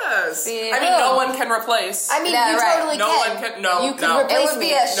yes. See, I mean, no one can replace. I mean, Yeah, you right. totally No can. one can- no, You can no. It replace would be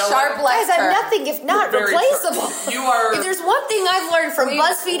me. a No sharp one- left Guys, I'm turn. nothing if not Very replaceable. true. You are- If there's one thing I've learned from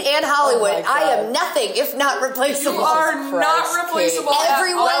BuzzFeed and Hollywood, Oh my I God. am nothing if not replaceable. You are Christ, not replaceable. Kate. at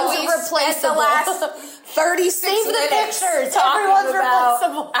Everyone's all. We spent replaceable. the last 36 Save the minutes pictures. talking Everyone's about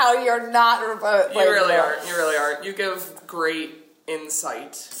replaceable. how you're not replaceable. You really are. You really are. You give great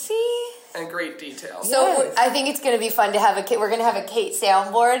insight See? and great detail. So Yes. I think it's going to be fun to have we're going to have a Kate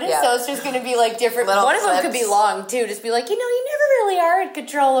soundboard. Yeah. So it's just going to be like different. Little One of them could clips. be long too. Just be like, you never really are in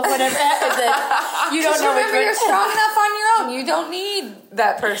control of whatever happens. And you don't Just know remember which you're strong enough on your own. You don't need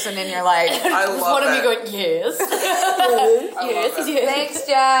that person in your life. I Just love one of that. me going, yes, yes, that. yes. Thanks, Of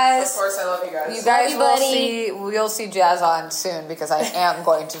Jazz. course, I love you guys. You guys you, will buddy. see. We'll see Jazz on soon because I am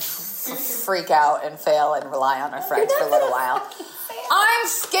going to freak out and fail and rely on our friends for a little while. I'm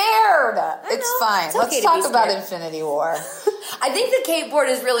scared. It's know. fine. It's Let's okay to talk be about scared. Infinity War. I think the Kate board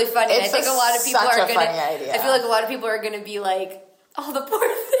is really funny. It's I think a lot of people such are a going funny to. idea. I feel like a lot of people are going to be like, "Oh, the poor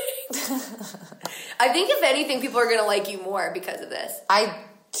thing." I think if anything, people are going to like you more because of this. I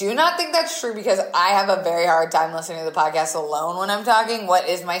do not think that's true because I have a very hard time listening to the podcast alone when I'm talking. What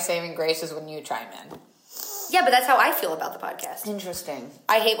is my saving grace is when you chime in. Yeah, but that's how I feel about the podcast. Interesting.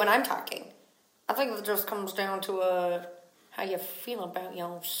 I hate when I'm talking. I think it just comes down to how you feel about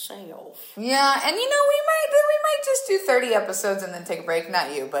yourself. Yeah, and we might just do 30 episodes and then take a break.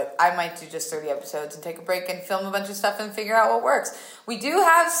 Not you, but I might do just 30 episodes and take a break and film a bunch of stuff and figure out what works. We do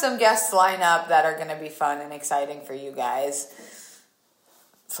have some guests lined up that are going to be fun and exciting for you guys.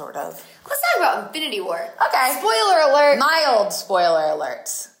 Sort of. Let's talk about Infinity War. Okay. Spoiler alert. Mild spoiler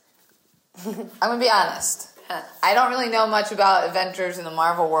alerts. I'm going to be honest. Huh. I don't really know much about Avengers in the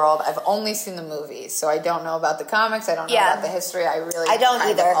Marvel world. I've only seen the movies, so I don't know about the comics. I don't know Yeah. about the history. I don't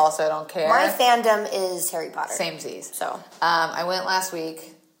kind of either. Also don't care. My fandom is Harry Potter. Samesies. So. I went last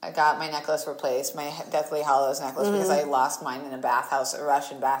week. I got my necklace replaced, my Deathly Hallows necklace, because I lost mine in a bathhouse, a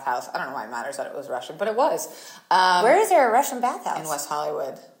Russian bathhouse. I don't know why it matters that it was Russian, but it was. Where is there a Russian bathhouse? In West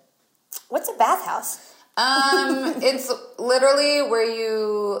Hollywood. What's a bathhouse? It's literally where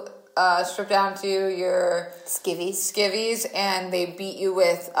you strip down to your skivvies, and they beat you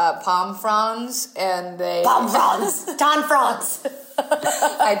with palm fronds, and they... Palm fronds. Don fronds.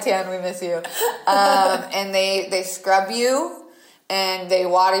 Hi, Tan, we miss you. And they scrub you, and they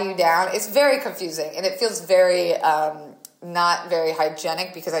water you down. It's very confusing, and it feels very not very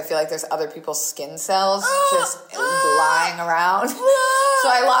hygienic because I feel like there's other people's skin cells just lying around. So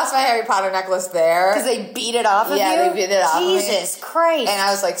I lost my Harry Potter necklace there. Because they beat it off of you? Yeah, they beat it off of me. Jesus Christ. And I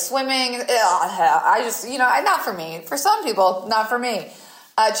was like swimming. I just, not for me. For some people, not for me.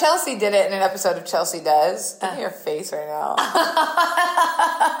 Chelsea did it in an episode of Chelsea Does. Look at your face right now.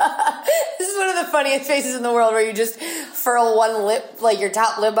 This is one of the funniest faces in the world where you just furl one lip, like your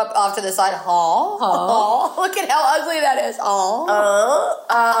top lip up off to the side. Aw. Look at how ugly that is. Aw.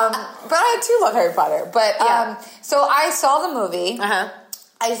 But I too love Harry Potter. But Yeah. so I saw the movie. Uh-huh.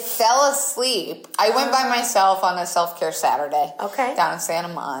 I fell asleep. I went by myself on a self-care Saturday. Okay. Down in Santa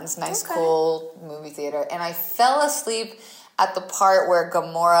Mons. Nice, Okay. cool movie theater. And I fell asleep at the part where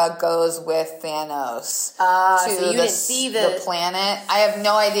Gamora goes with Thanos so you didn't see the planet. I have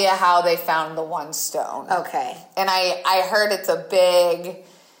no idea how they found the one stone. Okay. And I heard it's a big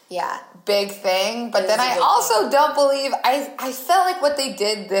thing, but It then is a I big also thing. don't believe I felt like what they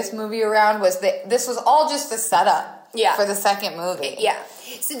did this movie around was that this was all just a setup Yeah. for the second movie. Yeah.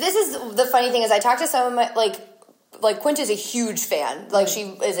 So this is the funny thing is I talked to some of my like Quinta's a huge fan. Like she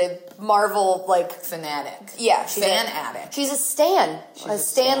is a Marvel like Fanatic. Yeah, she's Fan addict. She's a stan. She's a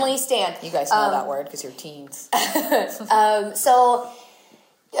Stanley stan. You guys know that word because you're teens. So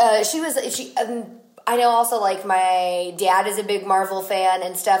I know also like my dad is a big Marvel fan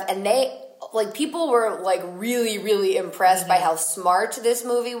and stuff, and they like people were like really, really impressed by how smart this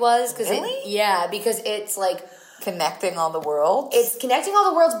movie was. Really? Because it's like Connecting all the world. it's connecting all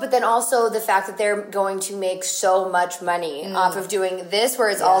the worlds, but then also the fact that they're going to make so much money off of doing this, where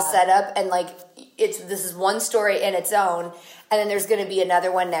it's all set up and like this is one story in its own, and then there's going to be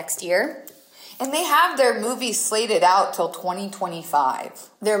another one next year. And they have their movies slated out till 2025.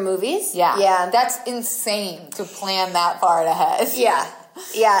 Their movies, Yeah. That's insane to plan that far ahead. yeah.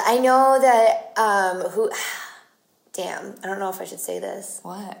 I know that damn, I don't know if I should say this.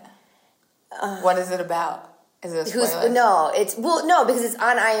 What? What is it about? Is it a spoiler? No, because it's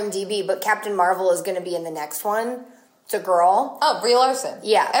on IMDb, but Captain Marvel is going to be in the next one. It's a girl. Oh, Brie Larson.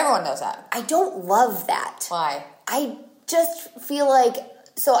 Yeah. Everyone knows that. I don't love that. Why? I just feel like,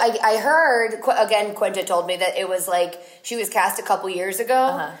 so I heard, again, Quinta told me that it was like, she was cast a couple years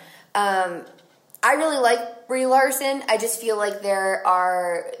ago. I really like Brie Larson. I just feel like there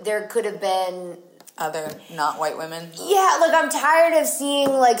could have been Other not white women. Yeah, like I'm tired of seeing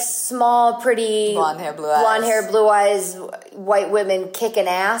like small, pretty blonde hair, blue eyes, white women kicking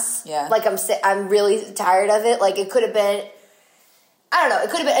ass. Yeah, like I'm really tired of it. Like it could have been, I don't know,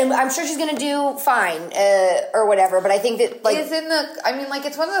 it could have been. And I'm sure she's gonna do fine or whatever. But I think that like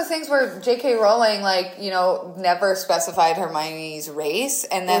it's one of those things where J.K. Rowling never specified Hermione's race,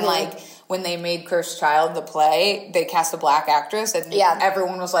 and then like when they made Cursed Child the play, they cast a black actress, and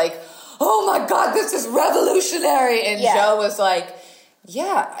everyone was like, oh my God, this is revolutionary. And Joe was like,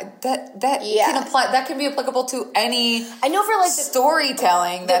 that can apply. That can be applicable to any. I know for like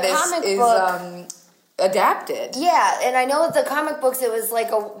storytelling that is adapted. Yeah, and I know that the comic books, it was like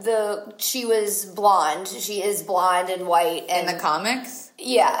she was blonde. She is blonde and white in the comics.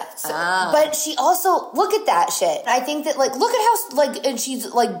 Yeah, but she also look at that shit. I think that like look at how and she's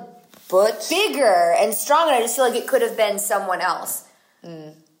like butch, bigger and stronger. I just feel like it could have been someone else.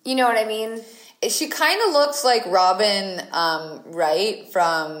 You know what I mean? She kind of looks like Robin Wright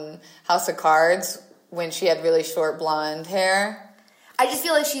from House of Cards when she had really short blonde hair. I just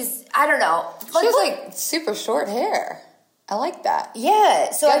feel like I don't know. She has like super short hair. I like that.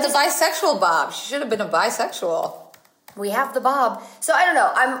 Yeah. So the bisexual bob. She should have been a bisexual. We have the bob. So I don't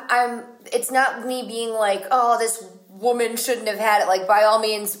know. I'm. It's not me being like, oh, this woman shouldn't have had it. Like by all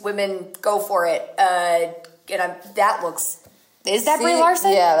means, women go for it. That looks. Is that Brie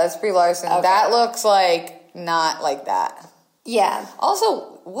Larson? Yeah, that's Brie Larson. Okay. That looks like not like that. Yeah.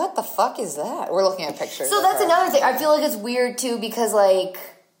 Also, what the fuck is that? We're looking at pictures. So that's another thing. I feel like it's weird too because like,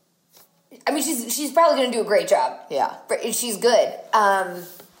 I mean, she's probably going to do a great job. Yeah, she's good. I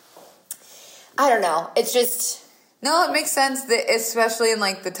don't know. It's just. No, it makes sense that especially in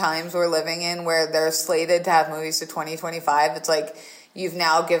like the times we're living in where they're slated to have movies to 2025. It's like you've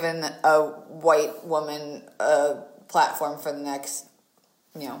now given a white woman a platform for the next,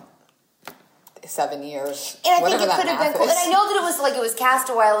 7 years. And I think it could have been cool. And I know that it was cast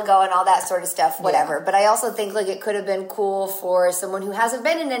a while ago and all that sort of stuff, whatever. Yeah. But I also think like it could have been cool for someone who hasn't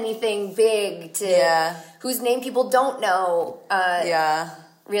been in anything big whose name people don't know.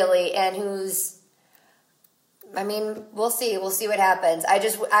 Really, and who's. I mean, we'll see. We'll see what happens. I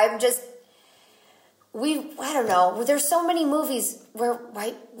don't know. There's so many movies where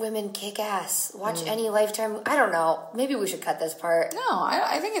white women kick ass. Watch any Lifetime. I don't know. Maybe we should cut this part. No,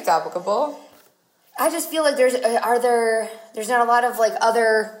 I think it's applicable. I just feel like there's not a lot of like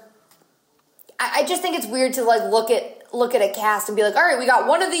other. I just think it's weird to like look at a cast and be like, all right, we got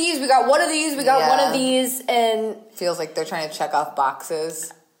one of these, we got one of these, we got one of these, and feels like they're trying to check off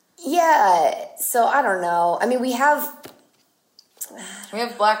boxes. Yeah. So I don't know. I mean, we have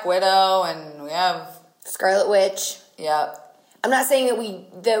Black Widow and we have Scarlet Witch. Yep. I'm not saying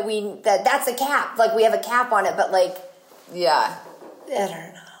that that's a cap. Like we have a cap on it, but like, yeah, I don't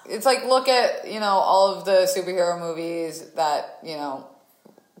know. It's like look at all of the superhero movies that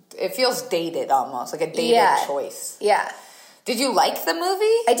it feels dated almost like a dated choice. Yeah. Did you like the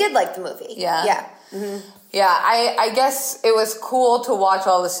movie? I did like the movie. Yeah. Yeah. Mm-hmm. Yeah, I guess it was cool to watch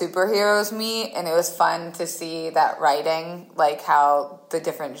all the superheroes meet, and it was fun to see that writing, like how the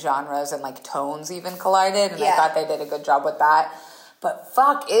different genres and like tones even collided, and I thought they did a good job with that. But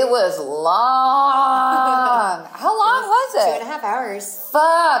fuck, it was long. How long was it? 2.5 hours.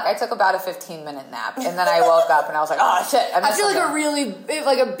 Fuck, I took about a 15-minute nap, and then I woke up and I was like, oh shit. I feel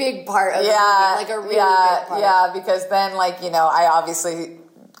like a big part of the movie. Like a really big part. Yeah, because then I obviously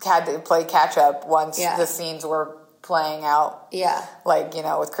had to play catch up once the scenes were playing out. Yeah. Like,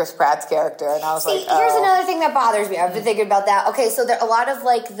 with Chris Pratt's character. And I was See, like, oh. here's another thing that bothers me. I've been thinking about that. Okay, so there a lot of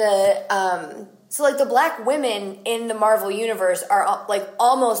like the the black women in the Marvel universe are like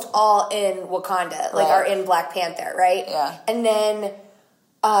almost all in Wakanda, like are in Black Panther, right? Yeah. And then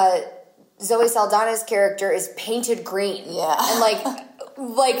Zoe Saldana's character is painted green. Yeah. And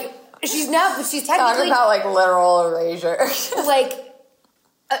like she's not, but she's technically talking about like literal erasure. like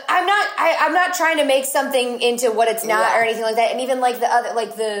I'm not trying to make something into what it's not or anything like that. And even like the other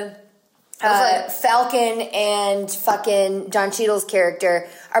like the Falcon and fucking John Cheadle's character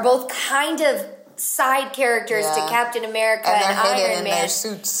are both kind of side characters to Captain America and Iron Man. Their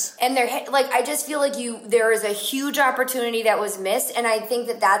suits. And they're like, I just feel like there is a huge opportunity that was missed, and I think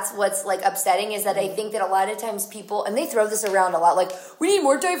that that's what's like upsetting is that I think that a lot of times people, and they throw this around a lot, like we need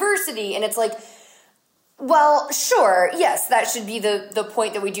more diversity, and it's like, well, sure, yes, that should be the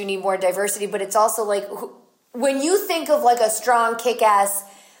point that we do need more diversity, but it's also like when you think of like a strong, kick-ass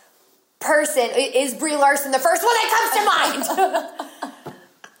person, is Brie Larson the first one that comes to mind?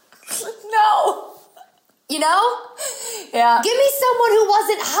 No. You know? Yeah. Give me someone who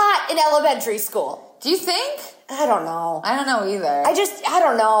wasn't hot in elementary school. Do you think? I don't know. I don't know either. I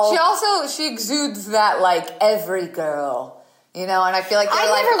don't know. She exudes that like every girl, and I feel like I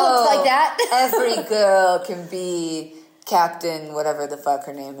never looked like that. Every girl can be Captain, whatever the fuck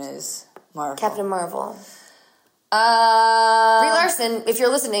her name is, Marvel. Captain Marvel. Brie Larson, if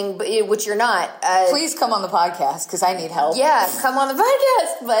you're listening, which you're not, please come on the podcast because I need help. Yeah, come on the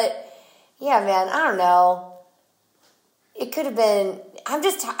podcast. But yeah, man, I don't know. It could have been. I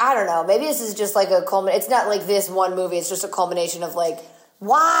don't know. Maybe this is just like a culmination. It's not like this one movie. It's just a culmination of like,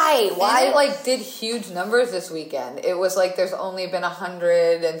 why? And it like did huge numbers this weekend. It was like there's only been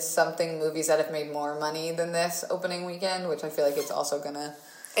 100 and something movies that have made more money than this opening weekend, which I feel like it's also gonna.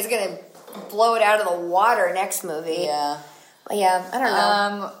 It's gonna blow it out of the water next movie. Yeah. Yeah, I don't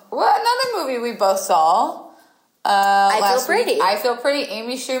know. Another movie we both saw. I Feel Pretty. I Feel Pretty.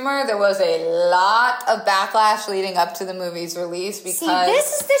 Amy Schumer. There was a lot of backlash leading up to the movie's release because... See,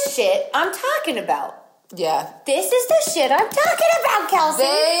 this is the shit I'm talking about. Yeah. This is the shit I'm talking about,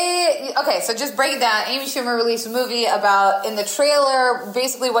 Kelsey. Okay, so just break it down. Amy Schumer released a movie about, in the trailer,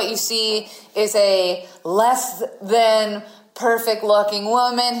 basically what you see is a less than perfect looking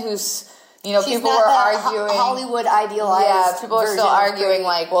woman who's... people were arguing. Hollywood idealized. Yeah, people are still arguing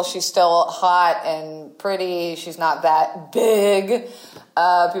like, well, she's still hot and pretty. She's not that big.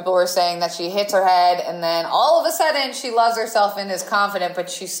 People were saying that she hits her head, and then all of a sudden she loves herself and is confident,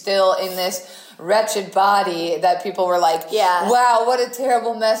 but she's still in this wretched body that people were like, wow, what a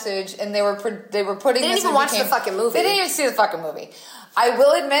terrible message. And they were putting. They didn't even watch the fucking movie. They didn't even see the fucking movie. I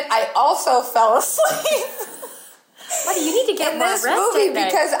will admit, I also fell asleep. Buddy, you need to get in more this rest movie at night.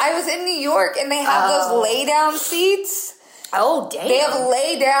 Because I was in New York and they have those lay down seats. Oh, damn. They have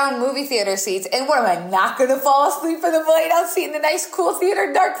lay down movie theater seats. And what am I not going to fall asleep in the lay down seat in the nice cool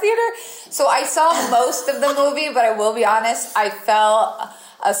theater, dark theater? So I saw most of the movie, but I will be honest, I fell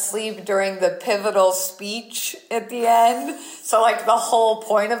asleep during the pivotal speech at the end. So like the whole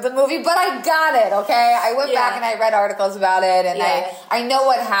point of the movie, but I got it, okay? I went back and I read articles about it and I know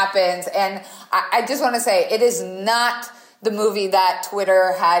what happens. And I just want to say, it is not the movie that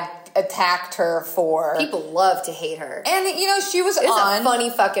Twitter had attacked her for. People love to hate her. And, she was on. It's a funny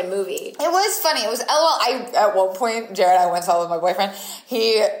fucking movie. It was funny. It was, at one point, Jared, I went and saw it with my boyfriend.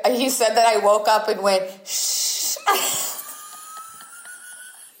 He said that I woke up and went, shh.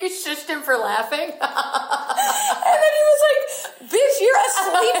 You shushed him for laughing? And then he was like, bitch, you're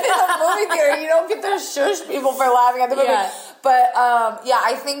asleep in the movie theater. You don't get to shush people for laughing at the movie. Yeah. But,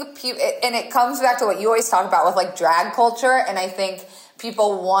 I think and it comes back to what you always talk about with, like, drag culture. And I think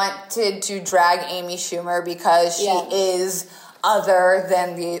people wanted to drag Amy Schumer because she is other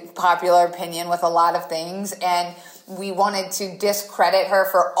than the popular opinion with a lot of things. And we wanted to discredit her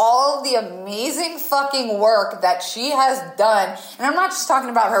for all of the amazing fucking work that she has done. And I'm not just talking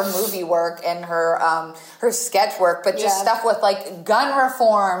about her movie work and her sketch work, but just stuff with like gun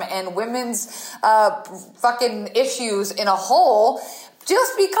reform and women's fucking issues in a whole.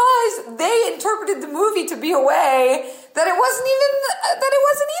 Just because they interpreted the movie to be a way that it wasn't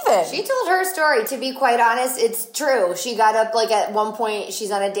even. She told her story. To be quite honest, it's true. She got up like at one point.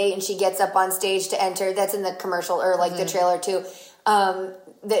 She's on a date and she gets up on stage to enter. That's in the commercial or like the trailer too.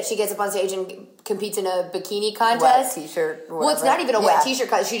 That she gets up on stage and competes in a bikini contest. Wet t-shirt. Well, it's not even a wet t-shirt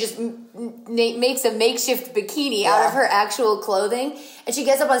contest. She just makes a makeshift bikini out of her actual clothing, and she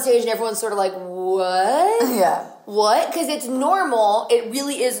gets up on stage and everyone's sort of like, "What?" Yeah. what? Because it's normal. It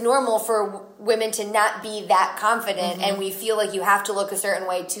really is normal for women to not be that confident, and we feel like you have to look a certain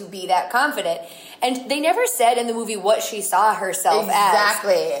way to be that confident. And they never said in the movie what she saw herself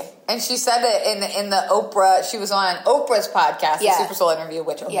exactly. And she said it in the Oprah. She was on Oprah's podcast, the Super Soul interview.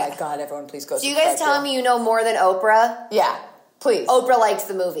 Which my god, everyone, please go. So you guys telling me you know more than Oprah? Yeah. Please. Oprah likes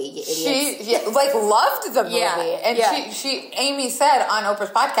the movie, you idiots. She loved the movie. And Amy said on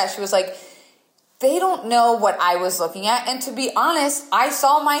Oprah's podcast, she was like, they don't know what I was looking at. And to be honest, I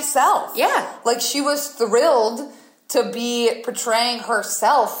saw myself. Yeah. Like, she was thrilled to be portraying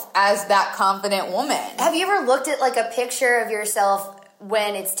herself as that confident woman. Have you ever looked at, like, a picture of yourself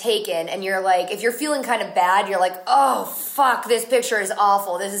when it's taken and you're like, if you're feeling kind of bad, you're like, oh, fuck, this picture is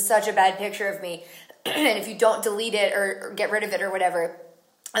awful. This is such a bad picture of me. And if you don't delete it or get rid of it or whatever,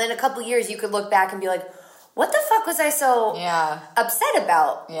 and in a couple years you could look back and be like, what the fuck was I so upset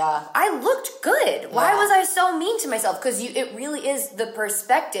about? Yeah. I looked good. Why was I so mean to myself? Because it really is the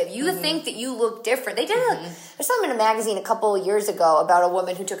perspective. You think that you look different. They did there's something in a magazine a couple of years ago about a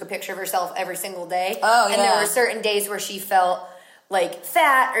woman who took a picture of herself every single day. Oh, and there were certain days where she felt like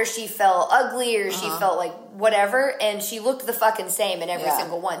fat or she felt ugly or she felt like whatever, and she looked the fucking same in every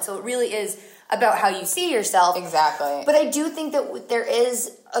single one. So it really is about how you see yourself. Exactly. But I do think that there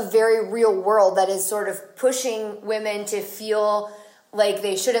is a very real world that is sort of pushing women to feel like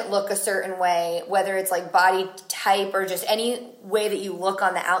they shouldn't look a certain way, whether it's like body type or just any way that you look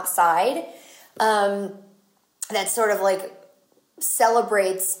on the outside. That sort of like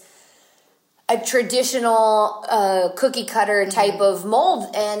celebrates a traditional cookie cutter type of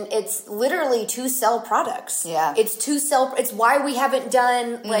mold, and it's literally to sell products. Yeah. It's why we haven't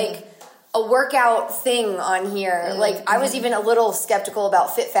done like a workout thing on here. Like, I was even a little skeptical about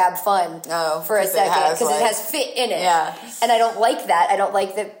FitFabFun for a second because it has fit in it. Yeah. And I don't like that. I don't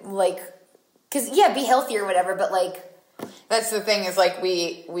like that, like, because, be healthy or whatever, but, like... That's the thing is, like,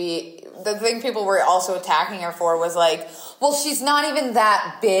 the thing people were also attacking her for was, like, well, she's not even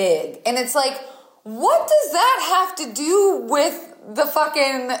that big. And it's like, what does that have to do with the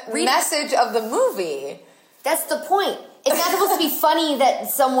fucking message of the movie? That's the point. It's not supposed to be funny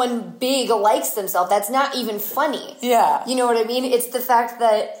that someone big likes themselves. That's not even funny. Yeah. You know what I mean? It's the fact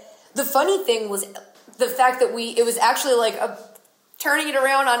that... The funny thing was the fact that it was actually like turning it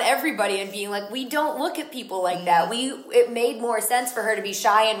around on everybody and being like, we don't look at people like that. It made more sense for her to be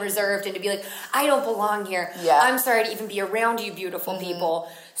shy and reserved and to be like, I don't belong here. Yeah. I'm sorry to even be around you beautiful people.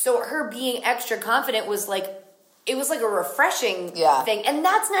 So her being extra confident was like... It was like a refreshing thing. And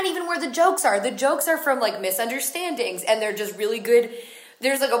that's not even where the jokes are. The jokes are from like misunderstandings, and they're just really good.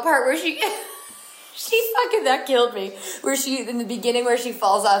 There's like a part where she fucking, that killed me. Where she, in the beginning, where she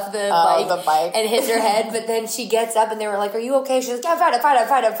falls off the bike and hits her head, but then she gets up and they were like, are you okay? She's like, yeah,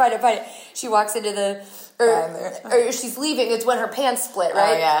 I'm fine. She walks into or she's leaving. It's when her pants split,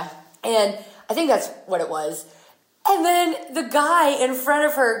 right? Oh, yeah. And I think that's what it was. And then the guy in front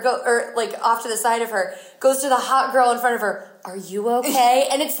of her, off to the side of her, goes to the hot girl in front of her. Are you okay?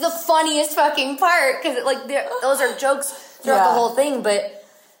 And it's the funniest fucking part because those are jokes throughout the whole thing. But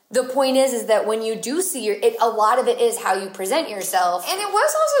the point is that when you do see a lot of it is how you present yourself. And it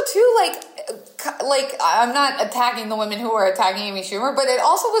was also too like I'm not attacking the women who are attacking Amy Schumer, but it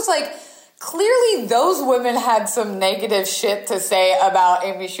also was like. Clearly, those women had some negative shit to say about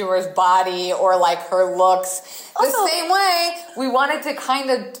Amy Schumer's body or, like, her looks. Also, the same way, we wanted to kind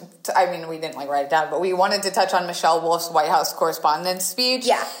of... we didn't, write it down, but we wanted to touch on Michelle Wolf's White House Correspondents' speech.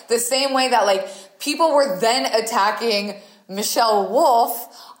 Yeah. The same way that, people were then attacking Michelle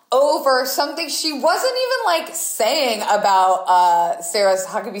Wolf over something she wasn't even, saying about Sarah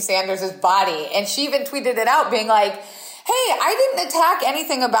Huckabee Sanders' body. And she even tweeted it out, being like... Hey, I didn't attack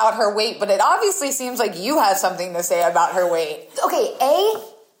anything about her weight, but it obviously seems like you have something to say about her weight. Okay,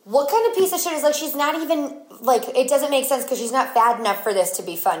 what kind of piece of shit is she's not even, it doesn't make sense because she's not fat enough for this to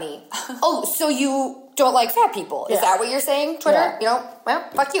be funny. Oh, so you don't like fat people? Is that what you're saying, Twitter? Yeah. You know, well,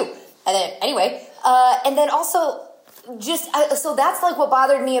 fuck you. And then, anyway, and then also, so that's what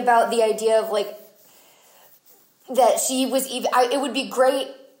bothered me about the idea of that she was even, it would be great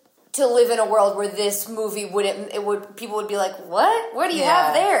to live in a world where this movie people would be like, what do you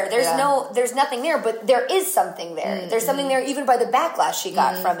have there? There's nothing there, but there is something there. There's something there even by the backlash she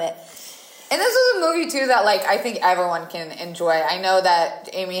got from it. And this is a movie too that I think everyone can enjoy. I know that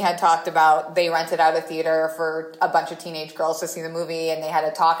Amy had talked about they rented out a theater for a bunch of teenage girls to see the movie, and they had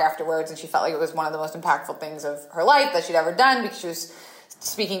a talk afterwards, and she felt like it was one of the most impactful things of her life that she'd ever done because she was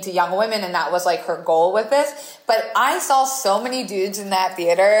speaking to young women, and that was her goal with this. But I saw so many dudes in that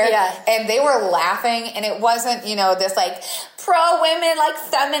theater, and they were laughing, and it wasn't, this pro-women, like,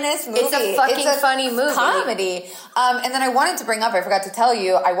 feminist movie. It's a fucking funny movie. Comedy. And then I wanted to bring up, I forgot to tell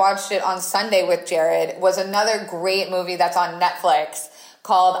you, I watched it on Sunday with Jared, was another great movie that's on Netflix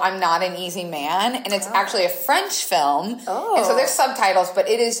called I'm Not an Easy Man, and it's actually a French film. Oh. And so there's subtitles, but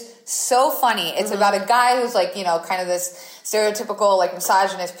it is so funny. It's about a guy who's like, you know, kind of this stereotypical like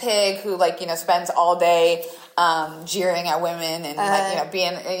misogynist pig who like, you know, spends all day jeering at women and like, you know,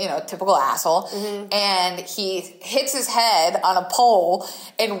 being, you know, a typical asshole. And he hits his head on a pole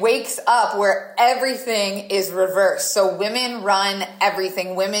and wakes up where everything is reversed. So women run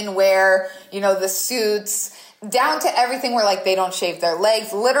everything. Women wear, you know, the suits, down to everything where like they don't shave their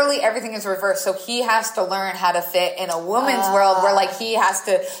legs. Literally everything is reversed. So he has to learn how to fit in a woman's world where like he has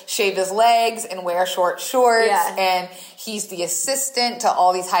to shave his legs and wear short shorts. Yeah. And he's the assistant to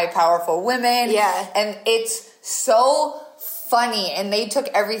all these high powerful women. Yeah. And it's so funny. And they took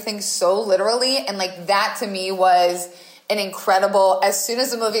everything so literally. And like that to me was an incredible, as soon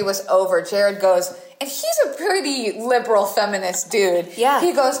as the movie was over, Jared goes, and he's a pretty liberal feminist dude. Yeah.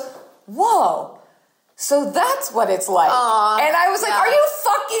 He goes, whoa. So that's what it's like. And I was like, are you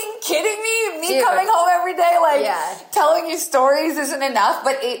fucking kidding me? Me Dude. coming home every day, like, Yeah. telling you stories isn't enough.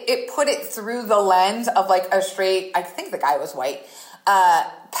 But it put it through the lens of, like, a straight, I think the guy was white,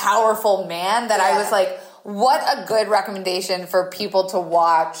 powerful man that I Yeah. was like, what a good recommendation for people to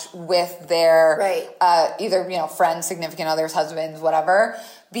watch with their, either, you know, friends, significant others, husbands, whatever.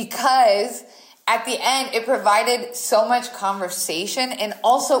 Because at the end, it provided so much conversation, and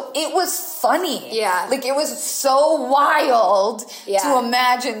also it was funny. Yeah. Like, it was so wild Yeah. to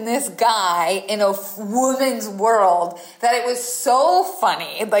imagine this guy in a woman's world that it was so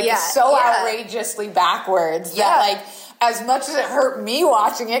funny. Like, Yeah. so Yeah. outrageously backwards Yeah. that, like, as much as it hurt me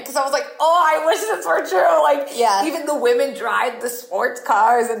watching it, because I was like, oh, I wish this were true. Like, Yeah. even the women drive the sports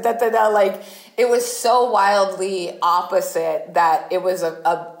cars and da-da-da. Like, it was so wildly opposite that it was a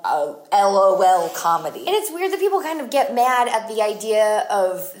LOL comedy. And it's weird that people kind of get mad at the idea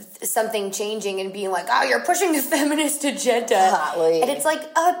of something changing and being like, oh, you're pushing the feminist agenda. Golly. And it's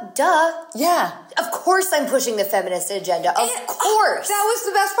like, duh. Yeah. Of course I'm pushing the feminist agenda. Of course. That was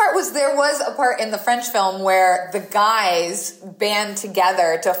the best part. Was there was a part in the French film where the guys band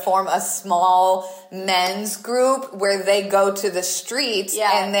together to form a small men's group where they go to the streets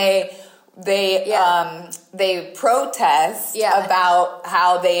and they protest about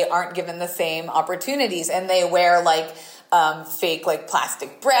how they aren't given the same opportunities, and they wear like fake like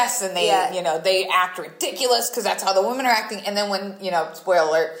plastic breasts, and they you know, they act ridiculous because that's how the women are acting. And then when, you know, spoiler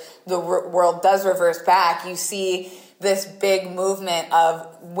alert, the world does reverse back, you see this big movement of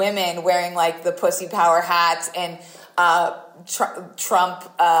women wearing like the pussy power hats and Trump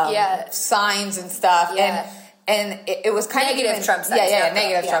signs and stuff. And it was kind negative of even, Trump signs.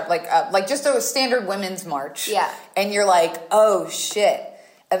 Negative Trump, like just a standard women's march. Yeah. And you're like, oh shit.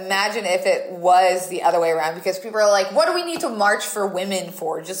 Imagine if it was the other way around, because people are like, what do we need to march for women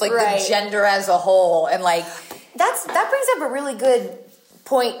for? Just like the gender as a whole. And like, that brings up a really good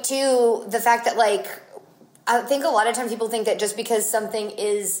point too. The fact that like, I think a lot of times people think that just because something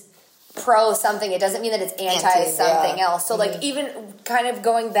is pro something, it doesn't mean that it's anti something else. So like, even kind of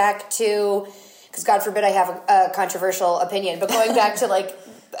going back to, because God forbid I have a controversial opinion, but going back to like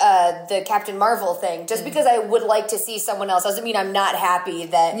the Captain Marvel thing, just because I would like to see someone else doesn't mean I'm not happy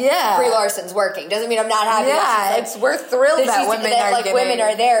that Brie Larson's working. Doesn't mean I'm not happy. Yeah, that we're thrilled that women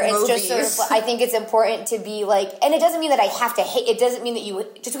are there. Movies. It's just sort of, I think it's important to be like, and it doesn't mean that I have to hate. It doesn't mean that you,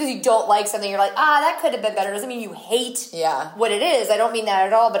 just because you don't like something, you're like, that could have been better. Doesn't mean you hate what it is. I don't mean that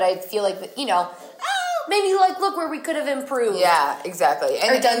at all. But I feel like, you know, maybe like look where we could have improved. Yeah, exactly.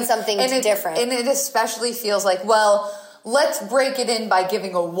 Or done something different. And it especially feels like, well, let's break it in by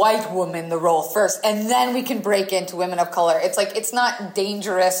giving a white woman the role first, and then we can break into women of color. It's like, it's not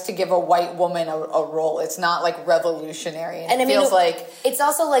dangerous to give a white woman a role. It's not like revolutionary. And it feels like it's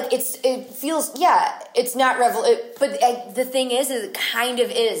also like it feels it's not but the thing is it kind of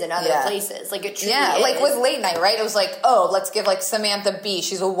is in other places. Like it truly is. Like with Late Night, right? It was like, oh, let's give like Samantha Bee,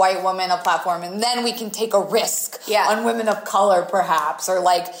 she's a white woman, a platform, and then we can take a risk on women of color, perhaps, or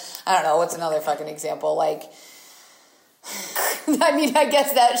like, I don't know, what's another fucking example, like. I mean, I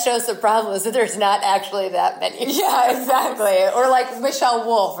guess that shows the problem is that there's not actually that many. Yeah, exactly. Or like Michelle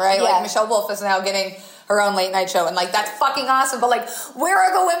Wolf, right? Yeah. Like Michelle Wolf is now getting her own late night show, and like that's fucking awesome. But like, where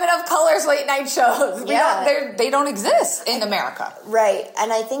are the women of color's late night shows? They don't exist in America, right?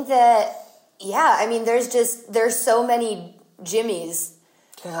 And I think that I mean, there's so many Jimmys.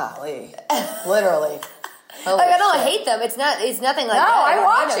 Golly, literally. Like, I don't hate them. It's nothing like that. No, I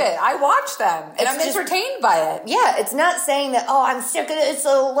watch it. I watch them. And I'm entertained by it. Yeah, it's not saying that, I'm sick of it,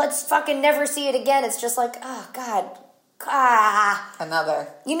 so let's fucking never see it again. It's just like, oh, God, Another.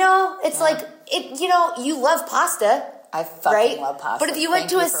 It's like, you love pasta. I fucking right? love pasta. But if you went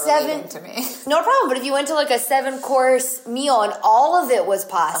Thank to you a for 7, relating to me. no problem. But if you went to like a 7-course meal and all of it was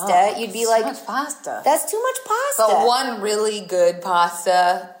pasta, you'd be so like, much pasta. that's too much pasta. But one really good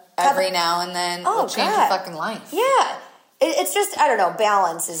pasta every now and then will change your fucking life. Yeah. It's just, I don't know,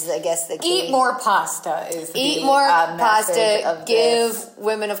 balance is, I guess, the key. Eat more pasta is Eat the more message pasta, of give this.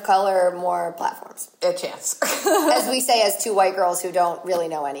 women of color more platforms. A chance. As we say as 2 white girls who don't really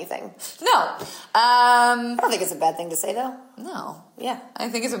know anything. No. I don't think it's a bad thing to say, though. No. Yeah. I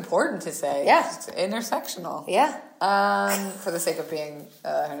think it's important to say. Yeah. It's intersectional. Yeah. For the sake of being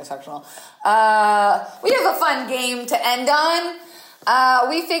intersectional. We have a fun game to end on.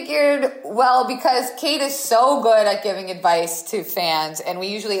 We figured, well, because Kate is so good at giving advice to fans, and we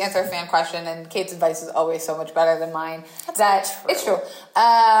usually answer a fan question, and Kate's advice is always so much better than mine. It's true.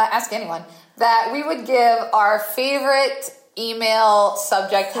 Ask anyone. That we would give our favorite email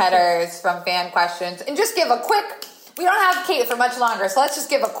subject headers from fan questions, and just give a quick. We don't have Kate for much longer, so let's just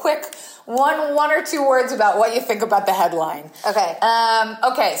give a quick one or two words about what you think about the headline. Okay.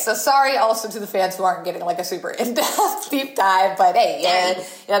 Okay, so sorry also to the fans who aren't getting like a super in-depth deep dive, but hey,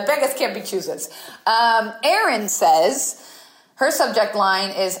 beggars can't be choosers. Erin says her subject line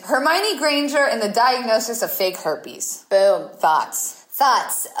is Hermione Granger and the diagnosis of fake herpes. Boom. Thoughts?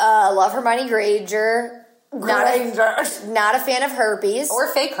 Love Hermione Granger. Not a fan of herpes. Or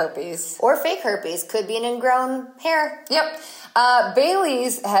fake herpes. Or fake herpes. Could be an ingrown hair. Yep.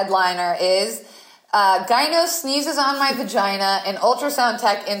 Bailey's headliner is Gyno sneezes on my vagina and ultrasound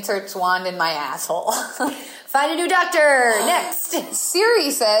tech inserts wand in my asshole. Find a new doctor. Next.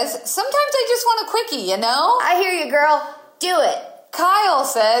 Siri says, sometimes I just want a quickie, I hear you, girl. Do it. Kyle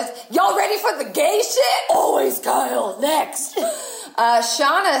says, y'all ready for the gay shit? Always, Kyle. Next.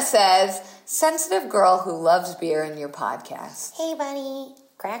 Shauna says, sensitive girl who loves beer in your podcast. Hey, buddy.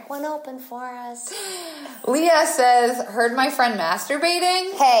 Crack one open for us. Leah says, heard my friend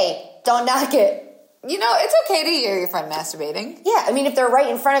masturbating. Hey, don't knock it. It's okay to hear your friend masturbating. Yeah, I mean, if they're right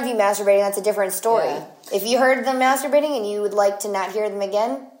in front of you masturbating, that's a different story. Yeah. If you heard them masturbating and you would like to not hear them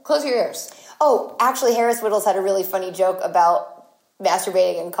again, close your ears. Oh, actually, Harris Whittles had a really funny joke about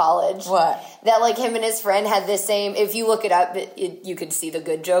masturbating in college. What? That, like, him and his friend had this same, if you look it up, you could see the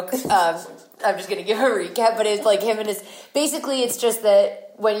good joke. I'm just going to give a recap, but it's like him and his, basically it's just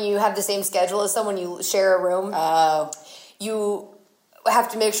that when you have the same schedule as someone, you share a room, you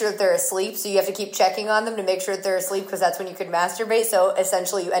have to make sure that they're asleep, so you have to keep checking on them to make sure that they're asleep, because that's when you could masturbate, so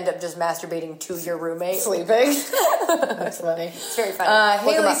essentially you end up just masturbating to your roommate. Sleeping. That's funny. It's very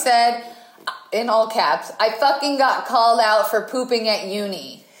funny. Haley said, in all caps, I fucking got called out for pooping at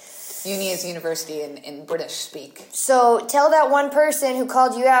uni. Uni is university in British speak. So tell that one person who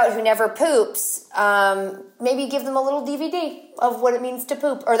called you out who never poops, maybe give them a little DVD of what it means to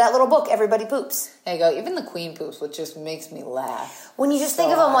poop, or that little book, Everybody Poops. There you go. Even the Queen poops, which just makes me laugh. When you just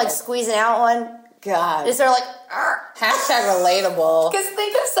think of them like squeezing out one. God. Just they're like, hashtag relatable. Because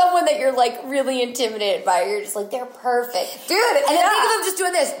think of someone that you're like really intimidated by. You're just like, they're perfect. Dude, and then think of them just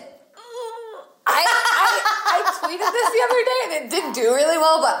doing this. I tweeted this the other day and it didn't do really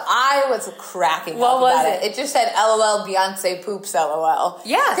well, but I was cracking up What was about it? It just said LOL Beyonce poops LOL.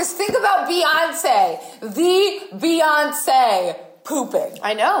 Yeah. Because think about Beyonce. The Beyonce pooping.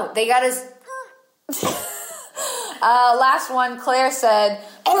 I know. They got us. Last one, Claire said,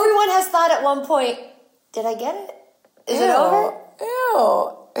 Everyone has thought at one point, did I get it? Is it over?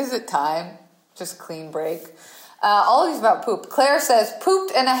 Ew. Is it time? Just clean break. All of these about poop. Claire says,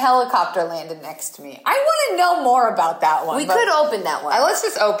 pooped and a helicopter landed next to me. I want to know more about that one. We could open that one. Let's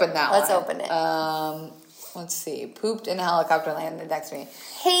just open that one. Let's open it. Let's see. Pooped and a helicopter landed next to me.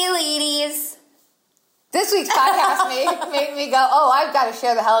 Hey, ladies. This week's podcast made me go, I've got to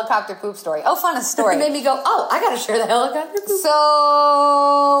share the helicopter poop story. Fun story. It made me go, I got to share the helicopter poop.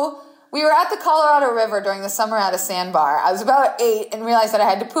 So we were at the Colorado River during the summer at a sandbar. I was about 8 and realized that I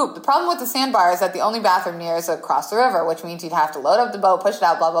had to poop. The problem with the sandbar is that the only bathroom near is across the river, which means you'd have to load up the boat, push it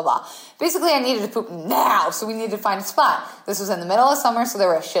out, blah, blah, blah. Basically, I needed to poop now, so we needed to find a spot. This was in the middle of summer, so there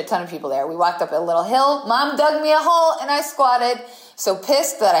were a shit ton of people there. We walked up a little hill. Mom dug me a hole, and I squatted. So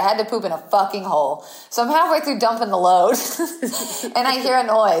pissed that I had to poop in a fucking hole. So I'm halfway through dumping the load, and I hear a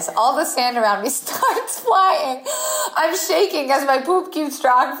noise. All the sand around me starts flying. I'm shaking as my poop keeps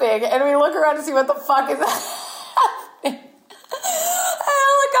dropping, and we look around to see what the fuck is happening. A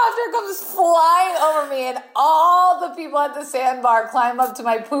helicopter comes flying over me, and all the people at the sandbar climb up to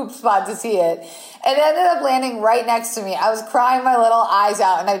my poop spot to see it. It ended up landing right next to me. I was crying my little eyes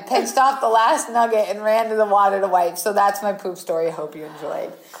out, and I pinched off the last nugget and ran to the water to wipe. So that's my poop story. Hope you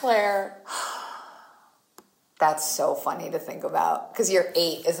enjoyed. Claire. That's so funny to think about. Because you're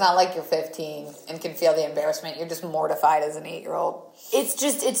 8. It's not like you're 15 and can feel the embarrassment. You're just mortified as an 8-year-old. It's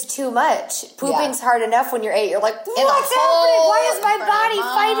too much. Pooping's Yeah. hard enough when you're 8. You're like, what's happening? hole Why is my in front of body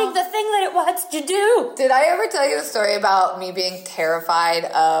Mom." fighting the thing that it wants to do? Did I ever tell you a story about me being terrified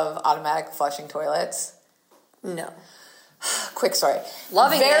of automatic flushing toilets? No. Quick story.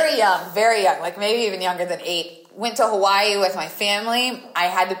 Loving very it. very young, like maybe even younger than 8. Went to Hawaii with my family. I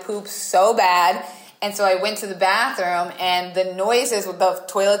had to poop so bad. And so I went to the bathroom, and the noises with the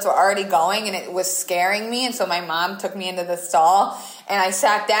toilets were already going, and it was scaring me. And so my mom took me into the stall, and I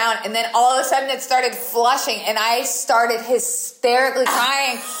sat down, and then all of a sudden it started flushing, and I started hysterically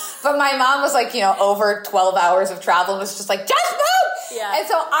crying. But my mom was like, over 12 hours of travel, and was just like, just poop! Yeah. And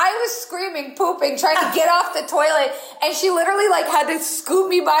so I was screaming, pooping, trying to get off the toilet, and she literally had to scoop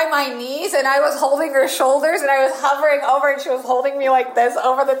me by my knees, and I was holding her shoulders, and I was hovering over, and she was holding me like this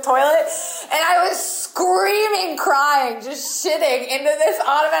over the toilet, and I was screaming, crying, just shitting into this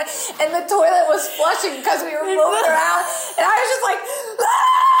automatic, and the toilet was flushing because we were moving around, and I was just like,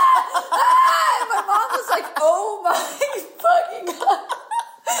 ah! Ah! And my mom was like, oh my fucking God.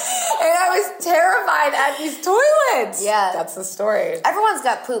 And I was terrified at these toilets. Yeah. That's the story. Everyone's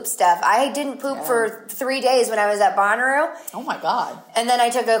got poop stuff. I didn't poop for 3 days when I was at Bonnaroo. Oh my God. And then I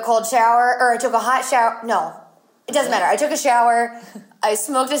took a cold shower, or I took a hot shower. No, it doesn't matter. I took a shower, I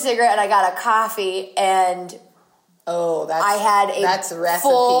smoked a cigarette, and I got a coffee, and Oh, that's I had that's a recipe.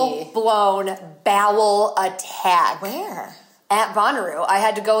 full-blown bowel attack. Where? At Bonnaroo. I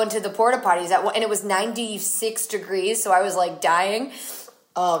had to go into the porta potties, and it was 96 degrees, so I was like dying.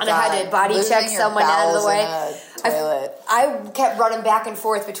 Oh, And I had to body Losing check your someone out of the bowels way. in a toilet. I kept running back and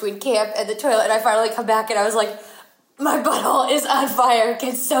forth between camp and the toilet, and I finally come back, and I was like, my butthole is on fire.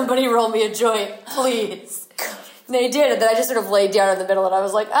 Can somebody roll me a joint, please? And they did, and then I just sort of laid down in the middle, and I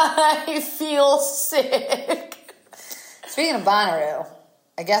was like, I feel sick. Speaking of Bonnaroo,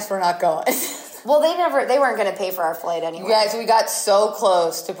 I guess we're not going. Well, they weren't going to pay for our flight anyway. You guys, we got so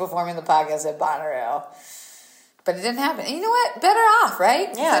close to performing the podcast at Bonnaroo. But it didn't happen. And you know what? Better off, right?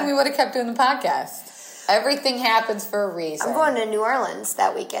 Yeah. Then we would have kept doing the podcast. Everything happens for a reason. I'm going to New Orleans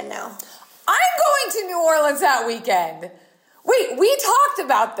that weekend now. I'm going to New Orleans that weekend. Wait, we talked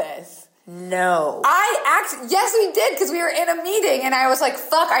about this. No. Yes, we did, because we were in a meeting, and I was like,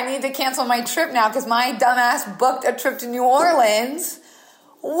 fuck, I need to cancel my trip now, because my dumbass booked a trip to New Orleans.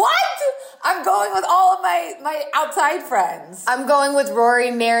 What? I'm going with all of my outside friends. I'm going with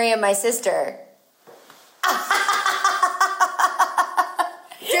Rory, Mary, and my sister.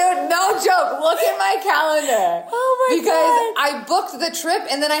 Dude, no joke. Look at my calendar. Oh my God. I booked the trip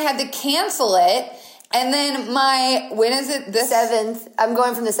and then I had to cancel it. And then when is it? The 7th. I'm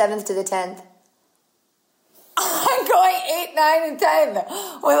going from the 7th to the 10th. I'm going 8, 9, and 10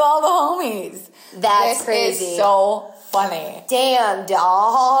 with all the homies. That's crazy. This is so funny. Damn,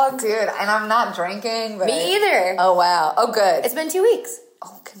 dog. Dude, and I'm not drinking. But Me either. Oh, wow. Oh, good. It's been 2 weeks.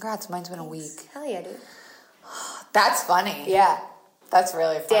 Oh, congrats. Mine's been a week. Hell yeah, dude. That's funny. Yeah. That's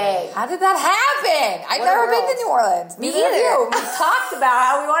really funny. Dang. How did that happen? I've What never a been world. to New Orleans. Me Neither of either. you. We talked about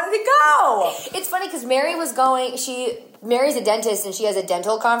how we wanted to go. It's funny because Mary was going. Mary's a dentist and she has a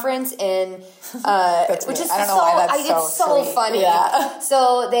dental conference in, That's which weird. is I don't know why that's it's so so sweet. funny. Yeah.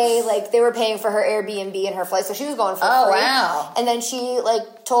 So they were paying for her Airbnb and her flight, so she was going for Oh, free. wow. And then she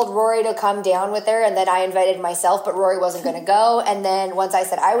told Rory to come down with her, and then I invited myself, but Rory wasn't going to go. And then once I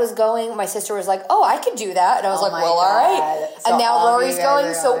said I was going, my sister was like, "Oh, I could do that," and I was Oh like, my "Well, all God. right." So and now all of Rory's you guys going,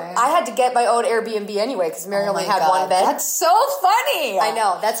 are so going. I had to get my own Airbnb anyway because Mary Oh only my had God. one bed. That's so funny. I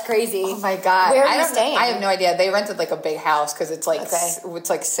know, that's crazy. Oh my God. Where are I you don't- staying? I have no idea. They rented a big house because it's Okay. it's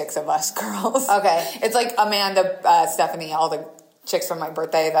like 6 of us girls. Okay. It's like Amanda, Stephanie, all the chicks from my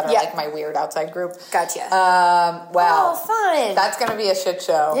birthday that are Yeah. like my weird outside group. Gotcha. Wow. Oh, fun. That's going to be a shit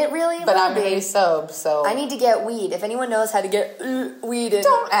show. It really But will I'm going to be. be sober, so. I need to get weed. If anyone knows how to get weed in.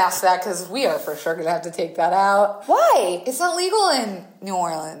 Don't ask that because we are for sure going to have to take that out. Why? It's not legal in New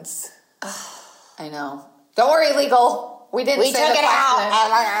Orleans. I know. Don't worry, legal. We didn't We say took the it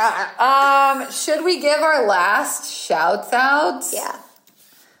question. Should we give our last shouts outs? Yeah.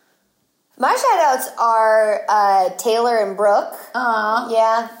 My shout outs are Taylor and Brooke. Aw.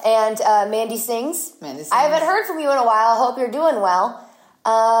 Yeah. And Mandy Sings. Mandy Sings. I haven't heard from you in a while. Hope you're doing well.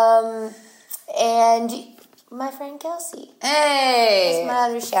 And my friend Kelsey. Hey. That's my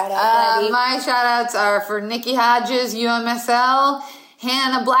other shout out, buddy. My shout outs are for Nikki Hodges, UMSL,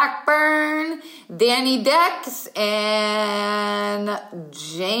 Hannah Blackburn, Danny Dex, and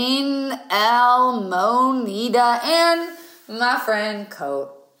Jane L. Monita, and my friend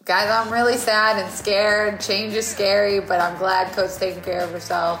Coat. Guys, I'm really sad and scared. Change is scary, but I'm glad Coat's taking care of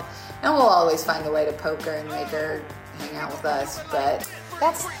herself. And we'll always find a way to poke her and make her hang out with us, but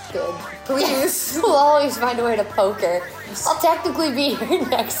That's good. please. We'll always find a way to poke her. I'll technically be here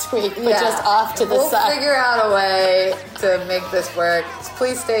next week, but just off to the we'll side. figure out a way to make this work.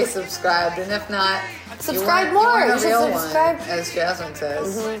 Please stay subscriibed, and if not, Subscribe more. You You weren't a should real subscribe. one, as Jasmine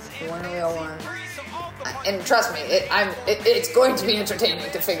says. You weren't a real one. And trust me, it's going to be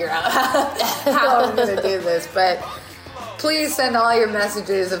entertaining to figure out how I'm going to do this. But please send all your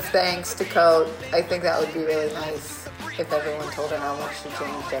messages of thanks to Coat. I think that would be really nice if everyone told her how much she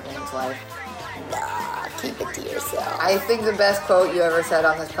changed everyone's life. Nah, keep it to yourself. I think the best quote you ever said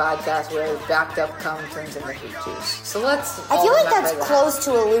on this podcast was "backed up cum turns into fruit juice." So let's. I feel like remember that's that. close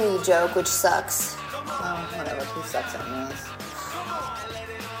to a Louis joke, which sucks. Well, whatever. He sucks anyways.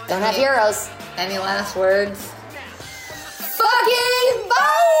 Don't have heroes. Any last words?